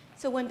forged.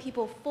 So when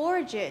people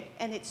forge it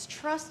and it's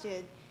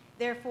trusted,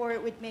 therefore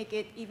it would make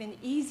it even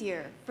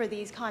easier for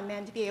these con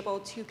men to be able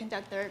to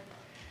conduct their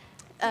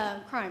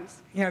crimes.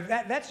 You know,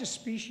 that's a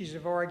species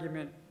of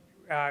argument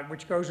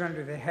which goes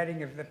under the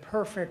heading of the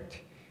perfect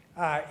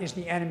is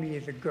the enemy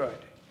of the good.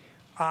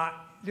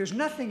 There's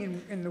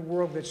nothing in the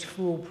world that's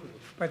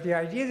foolproof, but the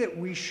idea that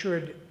we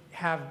should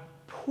have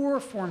poor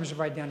forms of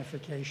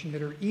identification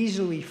that are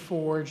easily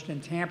forged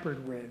and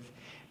tampered with,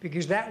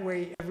 because that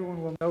way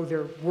everyone will know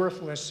they're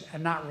worthless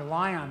and not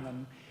rely on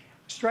them,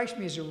 strikes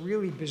me as a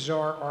really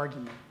bizarre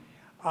argument.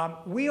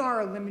 We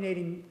are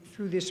eliminating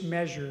through this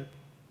measure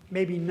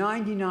maybe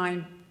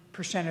 99%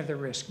 of the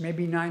risk,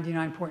 maybe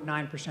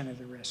 99.9% of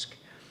the risk.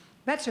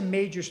 That's a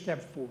major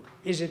step forward.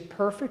 Is it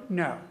perfect?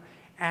 No.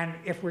 And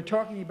if we're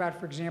talking about,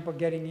 for example,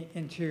 getting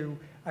into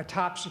a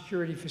top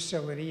security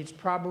facility, it's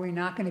probably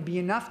not going to be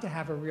enough to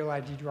have a Real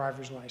ID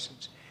driver's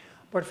license.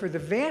 But for the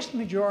vast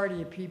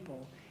majority of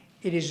people,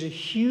 it is a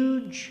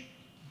huge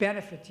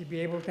benefit to be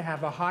able to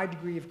have a high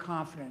degree of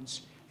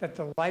confidence that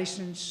the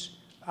license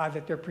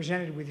that they're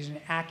presented with is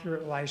an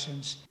accurate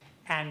license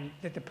and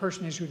that the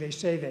person is who they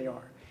say they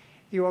are.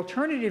 The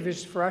alternative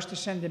is for us to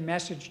send a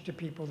message to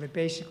people that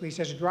basically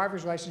says a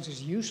driver's license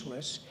is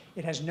useless,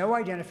 it has no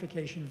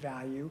identification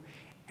value,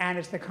 and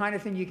it's the kind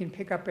of thing you can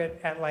pick up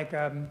at like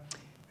an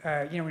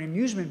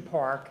amusement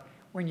park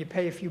when you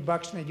pay a few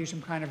bucks and they do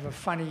some kind of a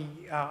funny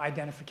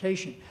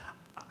identification.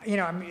 you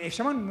know, I mean, if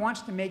someone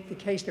wants to make the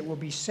case that we'll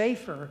be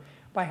safer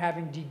by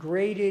having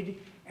degraded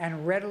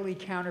and readily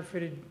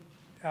counterfeited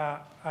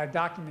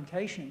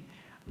documentation,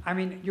 I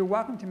mean, you're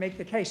welcome to make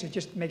the case. It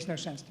just makes no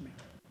sense to me.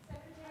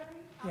 Secretary,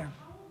 Yeah.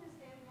 how will this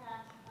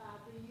impact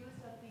the use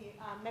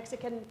of the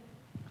Mexican?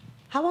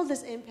 How will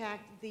this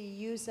impact the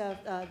use of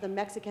the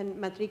Mexican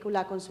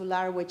matricula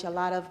consular, which a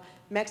lot of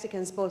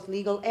Mexicans, both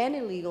legal and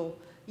illegal,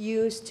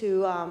 use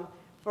to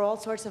for all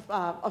sorts of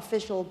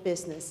official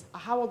business?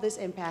 How will this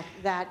impact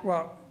that?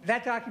 Well,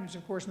 that document is,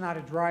 of course, not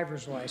a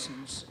driver's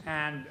license,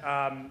 and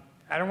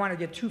I don't want to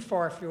get too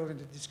far afield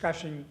into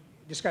discussing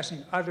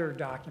other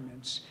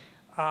documents.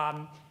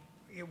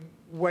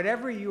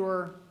 Whatever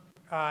your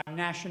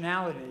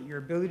nationality, your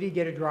ability to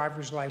get a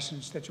driver's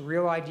license that's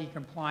Real ID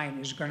compliant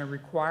is going to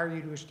require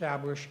you to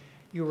establish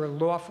you are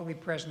lawfully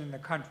present in the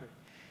country.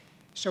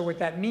 So what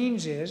that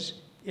means is,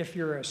 if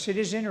you're a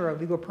citizen or a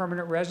legal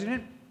permanent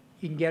resident,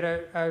 you can get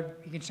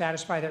you can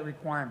satisfy that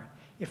requirement.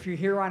 If you're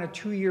here on a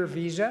 2-year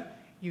visa,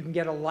 you can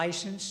get a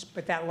license,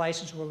 but that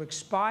license will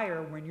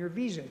expire when your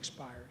visa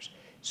expires.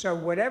 So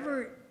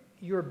whatever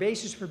your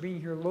basis for being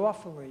here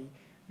lawfully,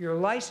 your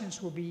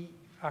license will be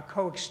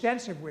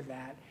coextensive with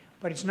that,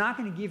 but it's not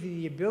going to give you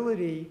the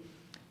ability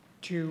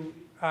to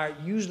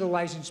use the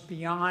license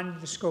beyond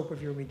the scope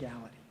of your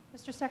legality.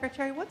 Mr.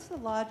 Secretary, what's the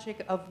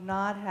logic of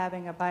not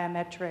having a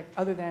biometric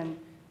other than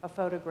a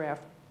photograph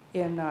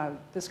in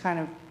this kind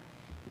of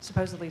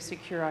supposedly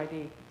secure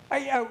ID?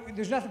 We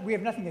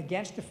have nothing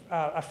against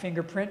a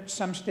fingerprint.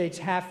 Some states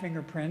have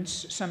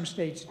fingerprints, some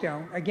states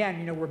don't. Again,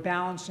 you know, we're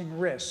balancing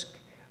risk.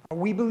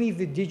 We believe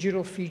the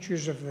digital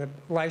features of the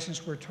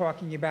license we're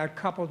talking about,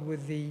 coupled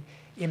with the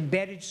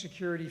embedded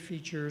security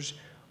features,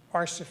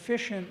 are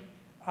sufficient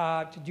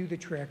to do the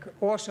trick.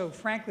 Also,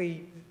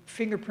 frankly,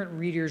 fingerprint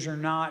readers are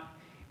not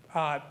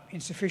in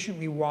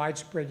sufficiently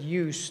widespread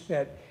use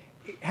that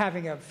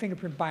having a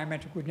fingerprint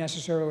biometric would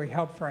necessarily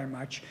help very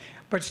much.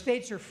 But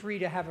states are free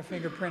to have a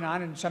fingerprint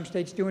on, and some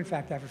states do, in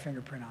fact, have a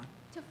fingerprint on.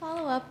 To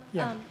follow up,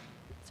 Yeah.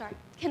 sorry,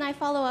 can I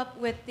follow up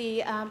with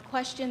the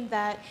question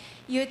that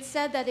you had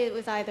said that it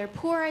was either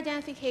poor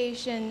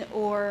identification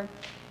or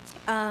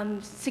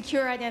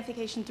secure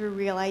identification through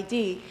Real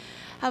ID.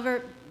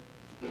 However,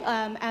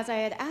 as I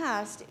had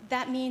asked,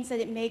 that means that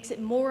it makes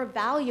it more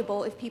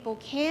valuable if people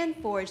can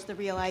forge the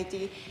Real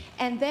ID.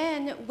 And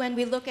then when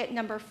we look at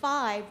number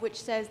 5,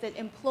 which says that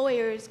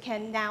employers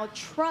can now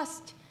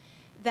trust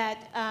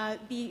that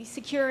be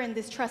secure in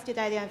this trusted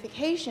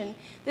identification,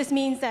 this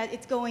means that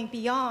it's going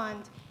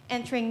beyond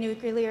entering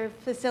nuclear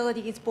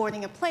facilities,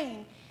 boarding a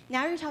plane.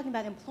 Now you're talking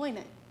about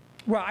employment.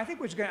 Well, I think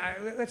what's going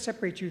to, let's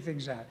separate two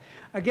things out.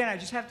 Again, I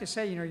just have to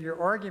say, you know, your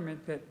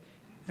argument that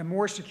the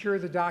more secure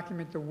the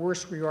document, the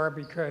worse we are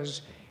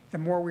because the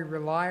more we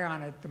rely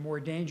on it, the more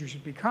dangerous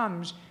it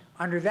becomes.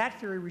 Under that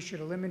theory, we should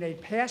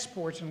eliminate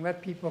passports and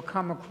let people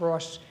come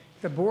across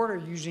the border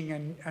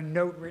using a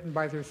note written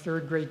by their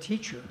 3rd grade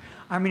teacher.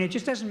 I mean, it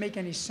just doesn't make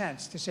any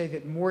sense to say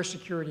that more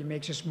security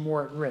makes us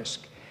more at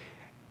risk.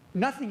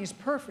 Nothing is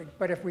perfect,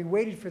 but if we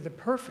waited for the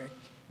perfect,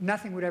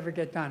 nothing would ever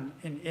get done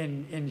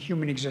in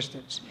human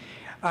existence.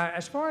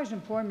 As far as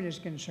employment is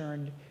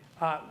concerned,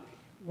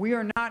 we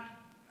are not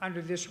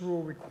under this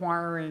rule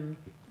requiring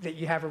that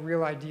you have a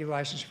Real ID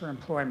license for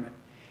employment.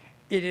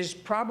 It is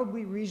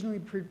probably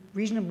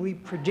reasonably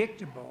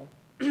predictable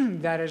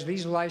that as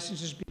these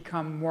licenses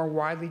become more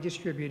widely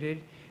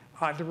distributed,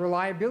 the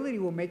reliability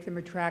will make them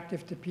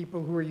attractive to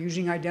people who are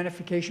using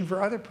identification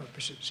for other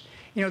purposes.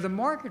 You know, the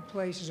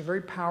marketplace is a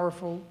very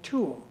powerful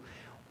tool.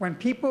 When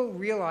people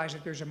realize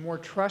that there's a more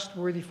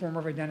trustworthy form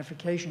of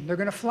identification, they're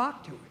going to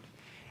flock to it.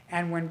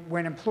 And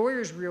when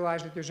employers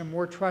realize that there's a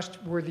more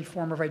trustworthy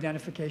form of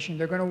identification,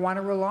 they're going to want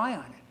to rely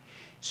on it.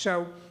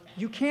 So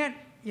you can't,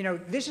 you know,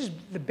 this is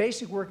the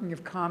basic working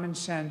of common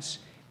sense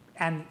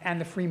and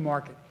the free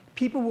market.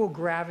 People will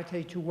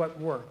gravitate to what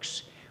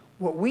works.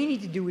 What we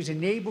need to do is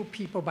enable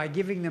people by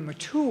giving them a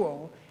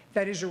tool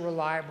that is a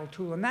reliable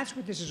tool, and that's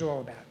what this is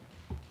all about.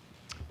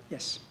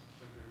 Yes?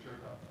 Secretary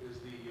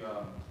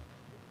Chertoff,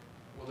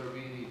 will there be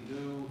any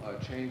new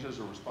changes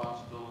or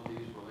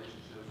responsibilities,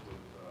 relationships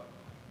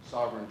with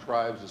sovereign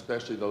tribes,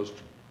 especially those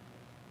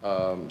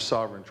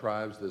sovereign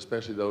tribes,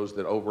 especially those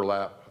that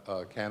overlap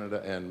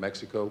Canada and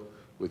Mexico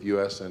with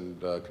U.S. and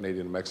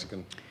Canadian and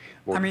Mexican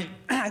borders? I mean,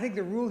 I think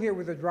the rule here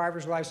with the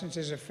driver's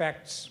licenses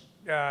affects,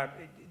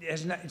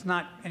 it's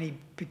not any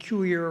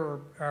peculiar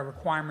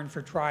requirement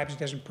for tribes. It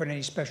doesn't put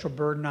any special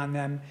burden on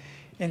them.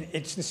 And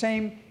it's the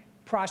same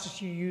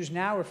process you use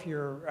now if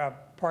you're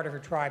part of a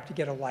tribe to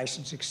get a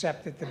license,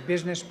 except that the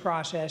business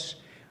process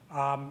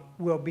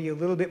will be a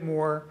little bit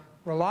more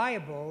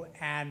reliable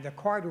and the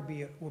card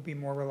will be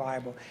more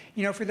reliable.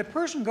 You know, for the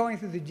person going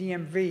through the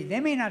DMV,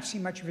 they may not see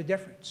much of a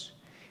difference.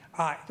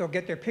 They'll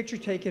get their picture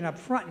taken up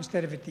front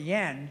instead of at the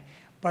end,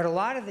 but a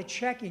lot of the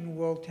checking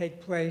will take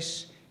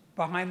place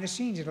behind the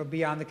scenes. It'll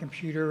be on the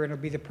computer, and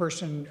it'll be the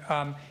person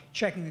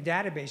checking the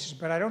databases,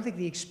 but I don't think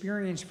the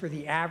experience for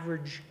the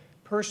average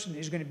person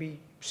is going to be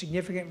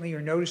significantly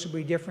or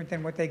noticeably different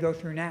than what they go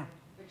through now.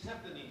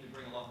 Except the need to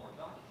bring a lot more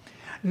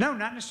documents. No,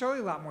 not necessarily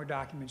a lot more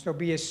documents. There'll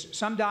be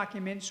some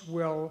documents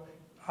will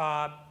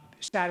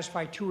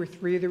satisfy 2 or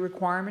 3 of the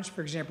requirements.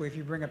 For example, if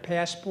you bring a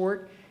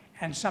passport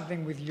and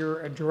something with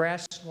your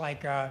address,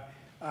 like a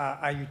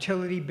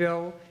utility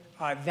bill,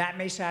 that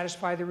may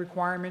satisfy the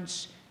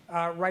requirements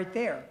right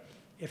there.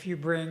 If you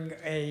bring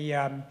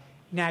a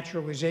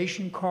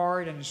naturalization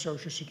card and a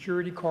Social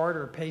Security card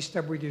or a pay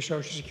stub with your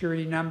Social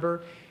Security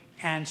number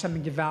and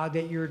something to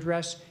validate your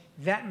address,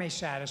 that may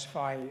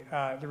satisfy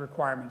the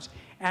requirements.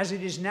 As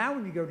it is now,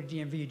 when you go to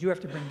DMV, you do have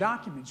to bring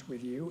documents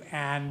with you.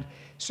 And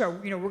so,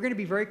 we're going to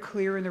be very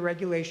clear in the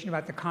regulation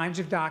about the kinds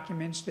of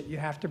documents that you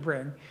have to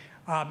bring.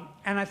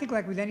 And I think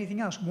like with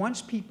anything else,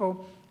 once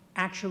people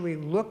actually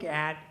look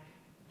at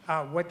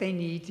what they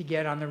need to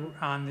get on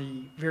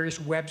the various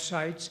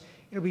websites,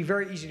 it'll be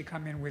very easy to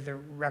come in with the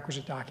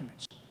requisite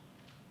documents.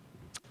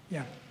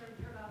 Yeah.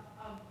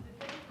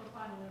 The date for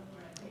final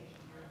implementation,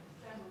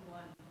 December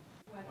 1,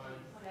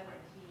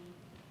 2017.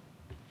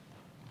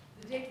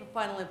 The date for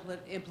final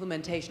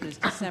implementation is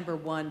December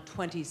 1,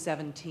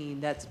 2017.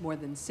 That's more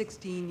than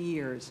 16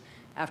 years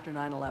after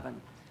 9/11.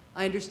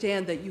 I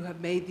understand that you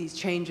have made these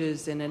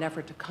changes in an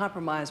effort to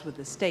compromise with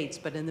the states,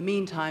 but in the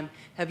meantime,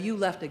 have you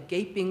left a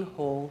gaping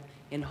hole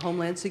in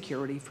Homeland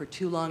Security for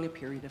too long a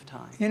period of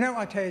time?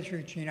 I'll tell you the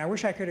truth, Gene. I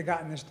wish I could have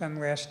gotten this done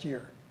last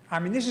year.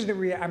 This is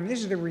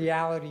the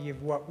reality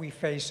of what we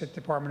face at the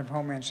Department of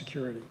Homeland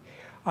Security.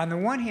 On the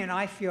one hand,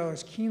 I feel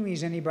as keenly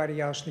as anybody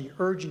else the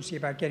urgency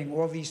about getting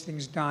all these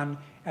things done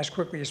as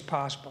quickly as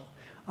possible.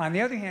 On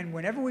the other hand,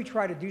 whenever we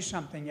try to do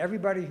something,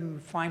 everybody who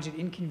finds it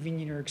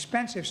inconvenient or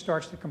expensive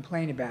starts to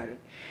complain about it.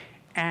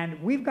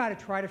 And we've got to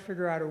try to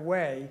figure out a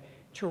way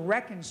to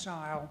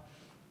reconcile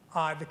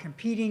the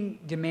competing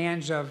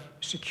demands of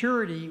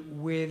security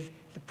with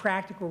the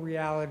practical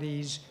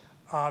realities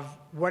of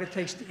what it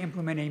takes to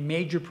implement a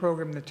major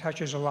program that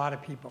touches a lot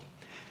of people.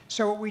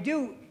 So what we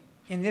do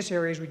in this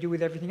area, as we do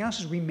with everything else,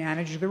 is we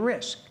manage the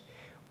risk.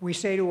 We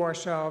say to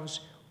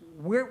ourselves,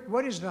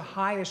 what is the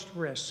highest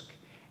risk,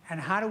 and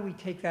how do we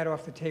take that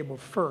off the table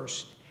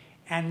first?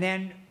 And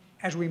then,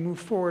 as we move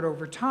forward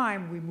over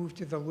time, we move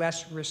to the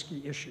less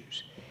risky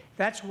issues.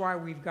 That's why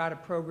we've got a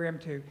program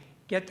to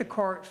get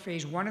the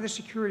phase 1 of the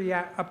security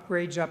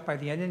upgrades up by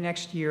the end of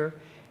next year,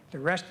 the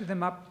rest of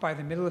them up by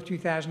the middle of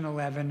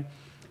 2011,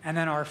 and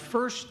then our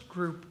first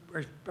group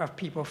of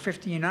people,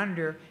 50 and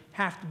under,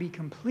 have to be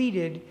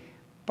completed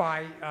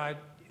by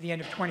the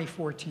end of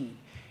 2014.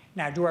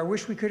 Now, do I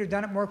wish we could have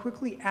done it more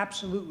quickly?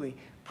 Absolutely.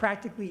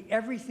 Practically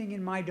everything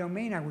in my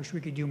domain I wish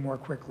we could do more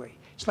quickly.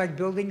 It's like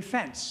building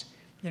fence.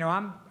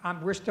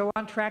 We're still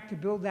on track to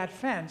build that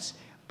fence,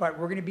 but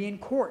we're going to be in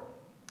court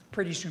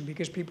pretty soon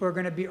because people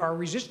are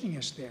resisting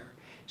us there.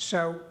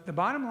 So the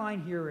bottom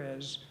line here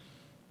is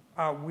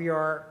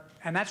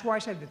and that's why I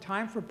said the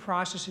time for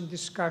process and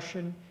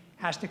discussion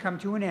has to come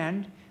to an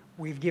end.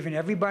 We've given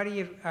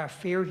everybody a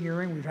fair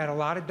hearing. We've had a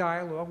lot of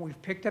dialogue.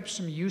 We've picked up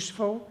some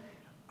useful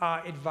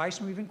advice,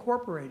 and we've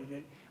incorporated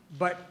it.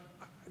 But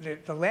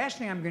the last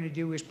thing I'm going to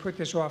do is put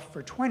this off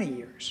for 20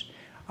 years.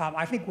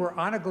 I think we're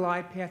on a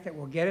glide path that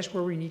will get us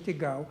where we need to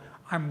go.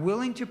 I'm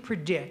willing to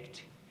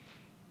predict,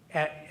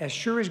 as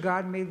sure as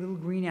God made little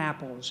green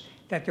apples,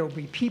 that there will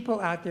be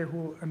people out there who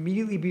will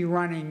immediately be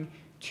running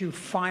to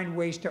find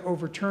ways to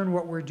overturn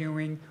what we're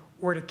doing,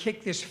 or to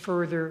kick this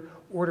further,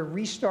 or to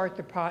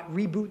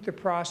reboot the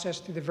process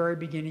to the very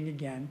beginning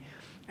again.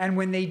 And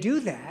when they do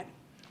that,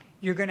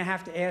 you're going to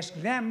have to ask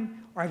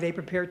them, are they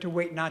prepared to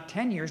wait not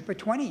 10 years, but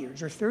 20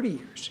 years or 30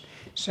 years?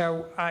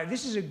 So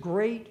this is a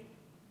great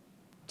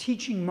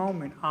teaching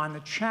moment on the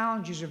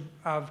challenges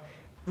of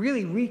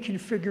really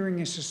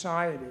reconfiguring a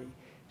society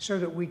so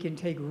that we can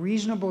take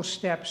reasonable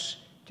steps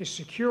to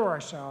secure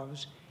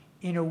ourselves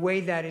in a way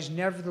that is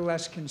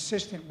nevertheless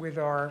consistent with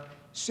our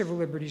civil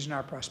liberties and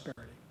our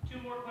prosperity. 2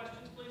 more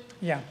questions, please.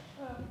 Yeah.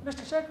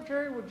 Mr.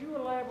 Secretary, would you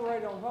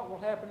elaborate on what will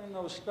happen in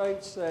those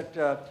states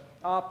that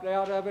opt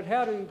out of it?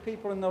 How do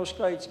people in those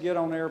states get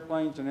on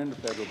airplanes and into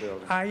federal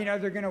buildings?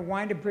 They're going to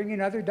wind up bringing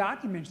other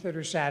documents that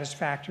are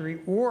satisfactory,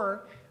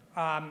 or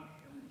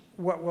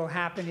what will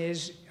happen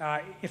is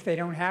if they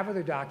don't have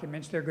other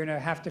documents, they're going to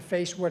have to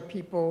face what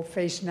people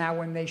face now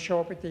when they show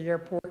up at the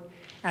airport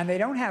and they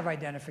don't have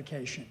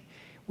identification,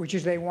 which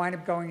is they wind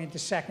up going into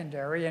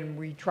secondary, and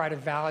we try to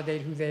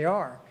validate who they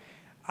are.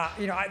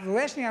 The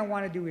last thing I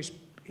want to do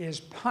is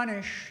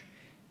punish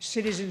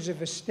citizens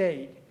of a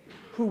state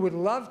who would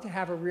love to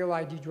have a Real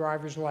ID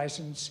driver's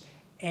license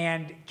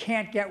and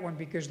can't get one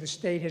because the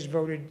state has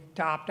voted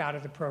to opt out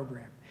of the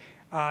program.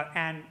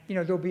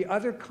 There'll be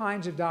other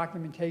kinds of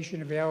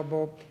documentation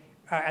available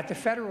at the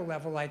federal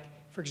level, like,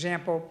 for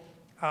example,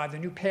 the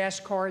new pass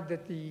card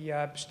that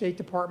the State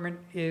Department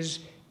is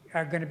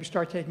going to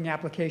start taking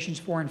applications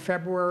for in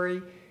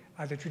February,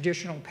 the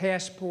traditional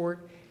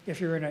passport. If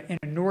you're in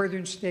a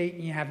northern state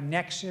and you have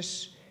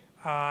Nexus,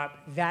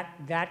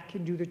 that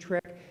can do the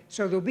trick.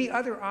 So there'll be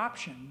other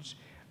options.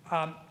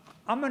 I'm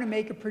going to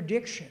make a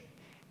prediction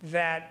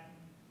that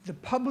the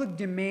public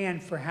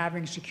demand for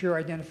having secure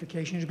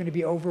identification is going to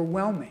be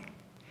overwhelming.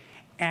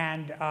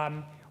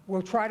 And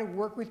we'll try to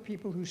work with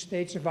people whose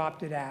states have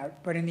opted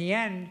out. But in the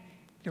end,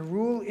 the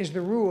rule is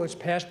the rule. It's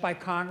passed by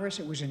Congress.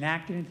 It was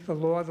enacted into the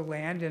law of the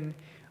land, and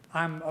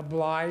I'm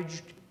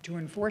obliged to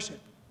enforce it.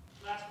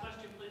 Last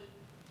question, please.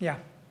 Yeah.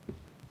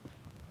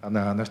 And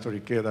Nestor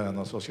Iqueda, an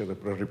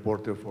associate press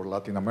reporter for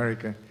Latin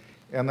America.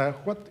 And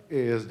what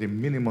is the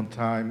minimum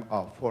time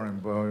a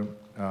foreign-born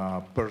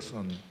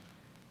person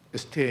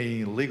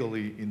staying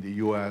legally in the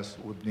U.S.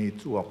 would need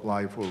to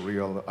apply for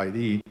Real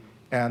ID,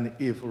 and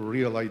if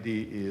Real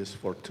ID is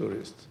for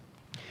tourists?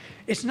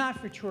 It's not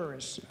for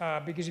tourists,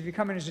 because if you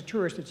come in as a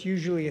tourist, it's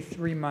usually a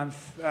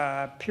 3-month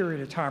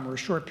period of time or a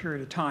short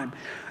period of time.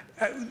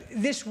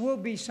 This will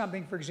be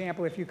something, for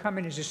example, if you come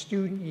in as a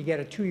student, you get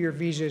a 2-year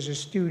visa as a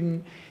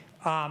student,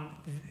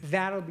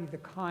 that'll be the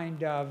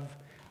kind of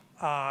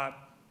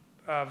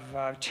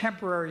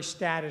temporary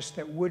status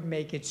that would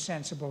make it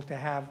sensible to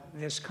have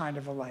this kind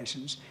of a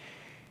license.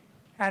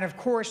 And of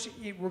course,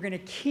 we're going to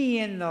key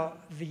in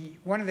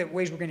one of the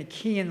ways we're going to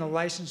key in the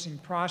licensing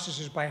process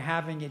is by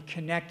having it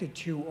connected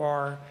to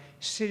our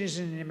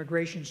Citizen and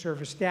Immigration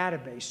Service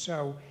database.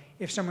 So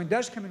if someone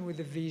does come in with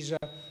a visa,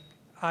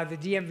 the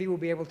DMV will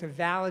be able to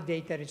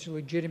validate that it's a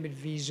legitimate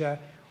visa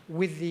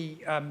with the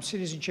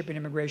Citizenship and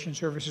Immigration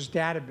Services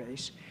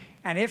database.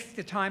 And if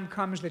the time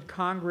comes that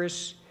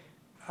Congress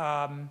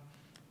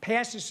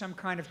passes some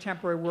kind of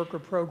temporary worker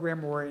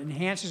program or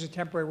enhances a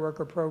temporary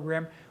worker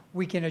program,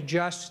 we can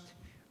adjust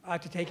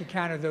to take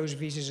account of those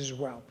visas as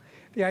well.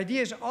 The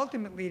idea is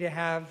ultimately to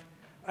have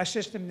a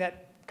system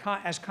that,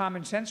 as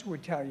common sense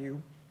would tell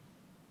you,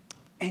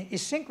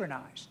 is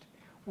synchronized,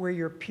 where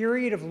your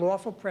period of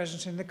lawful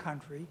presence in the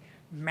country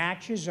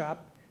matches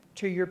up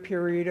to your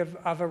period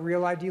of a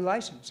Real ID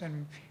license.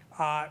 And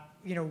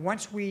you know,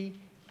 once we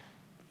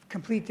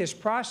complete this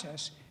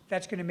process,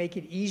 that's going to make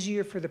it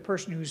easier for the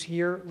person who's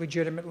here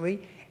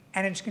legitimately,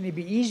 and it's going to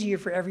be easier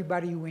for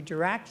everybody who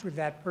interacts with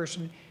that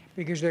person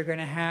because they're going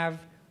to have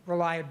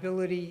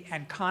reliability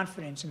and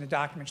confidence in the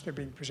documents they're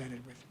being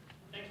presented with.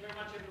 Thanks very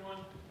much, everyone.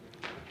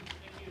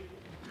 Thank you.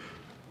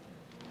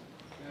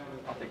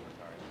 I'll take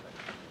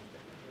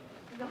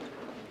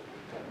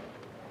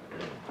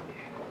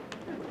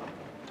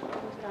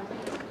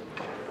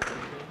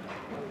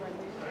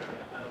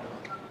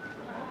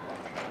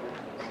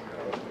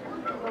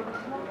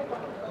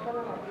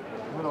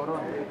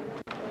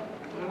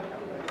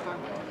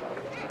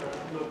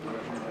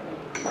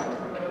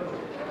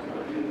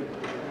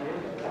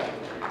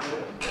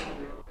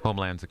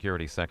Homeland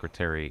Security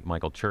Secretary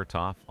Michael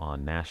Chertoff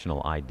on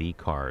national ID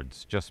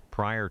cards. Just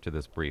prior to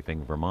this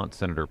briefing, Vermont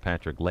Senator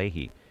Patrick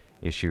Leahy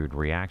issued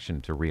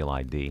reaction to Real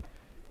ID.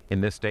 In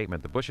this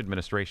statement, the Bush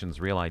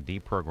administration's Real ID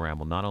program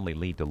will not only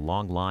lead to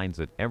long lines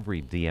at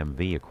every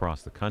DMV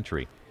across the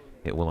country,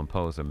 it will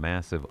impose a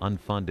massive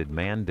unfunded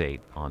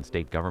mandate on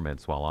state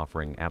governments while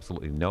offering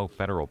absolutely no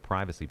federal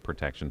privacy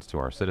protections to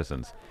our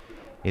citizens.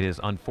 It is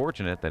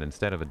unfortunate that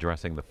instead of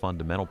addressing the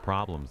fundamental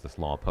problems this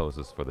law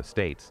poses for the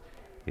states,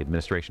 the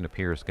administration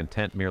appears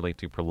content merely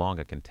to prolong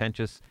a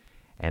contentious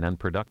and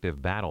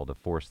unproductive battle to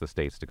force the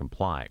states to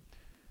comply.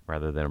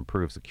 Rather than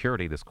improve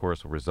security, this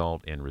course will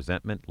result in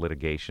resentment,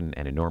 litigation,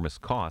 and enormous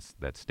costs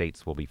that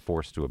states will be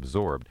forced to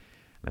absorb.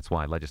 That's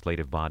why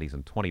legislative bodies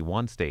in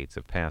 21 states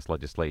have passed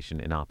legislation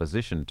in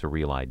opposition to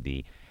Real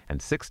ID,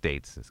 and 6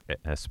 states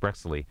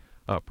expressly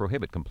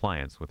prohibit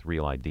compliance with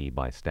Real ID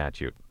by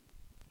statute.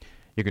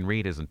 You can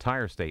read his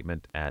entire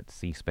statement at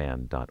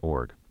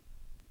cspan.org.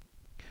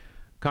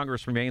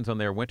 Congress remains on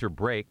their winter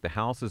break. The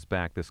House is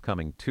back this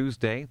coming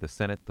Tuesday, the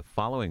Senate the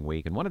following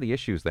week, and one of the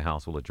issues the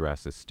House will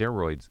address is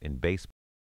steroids in baseball.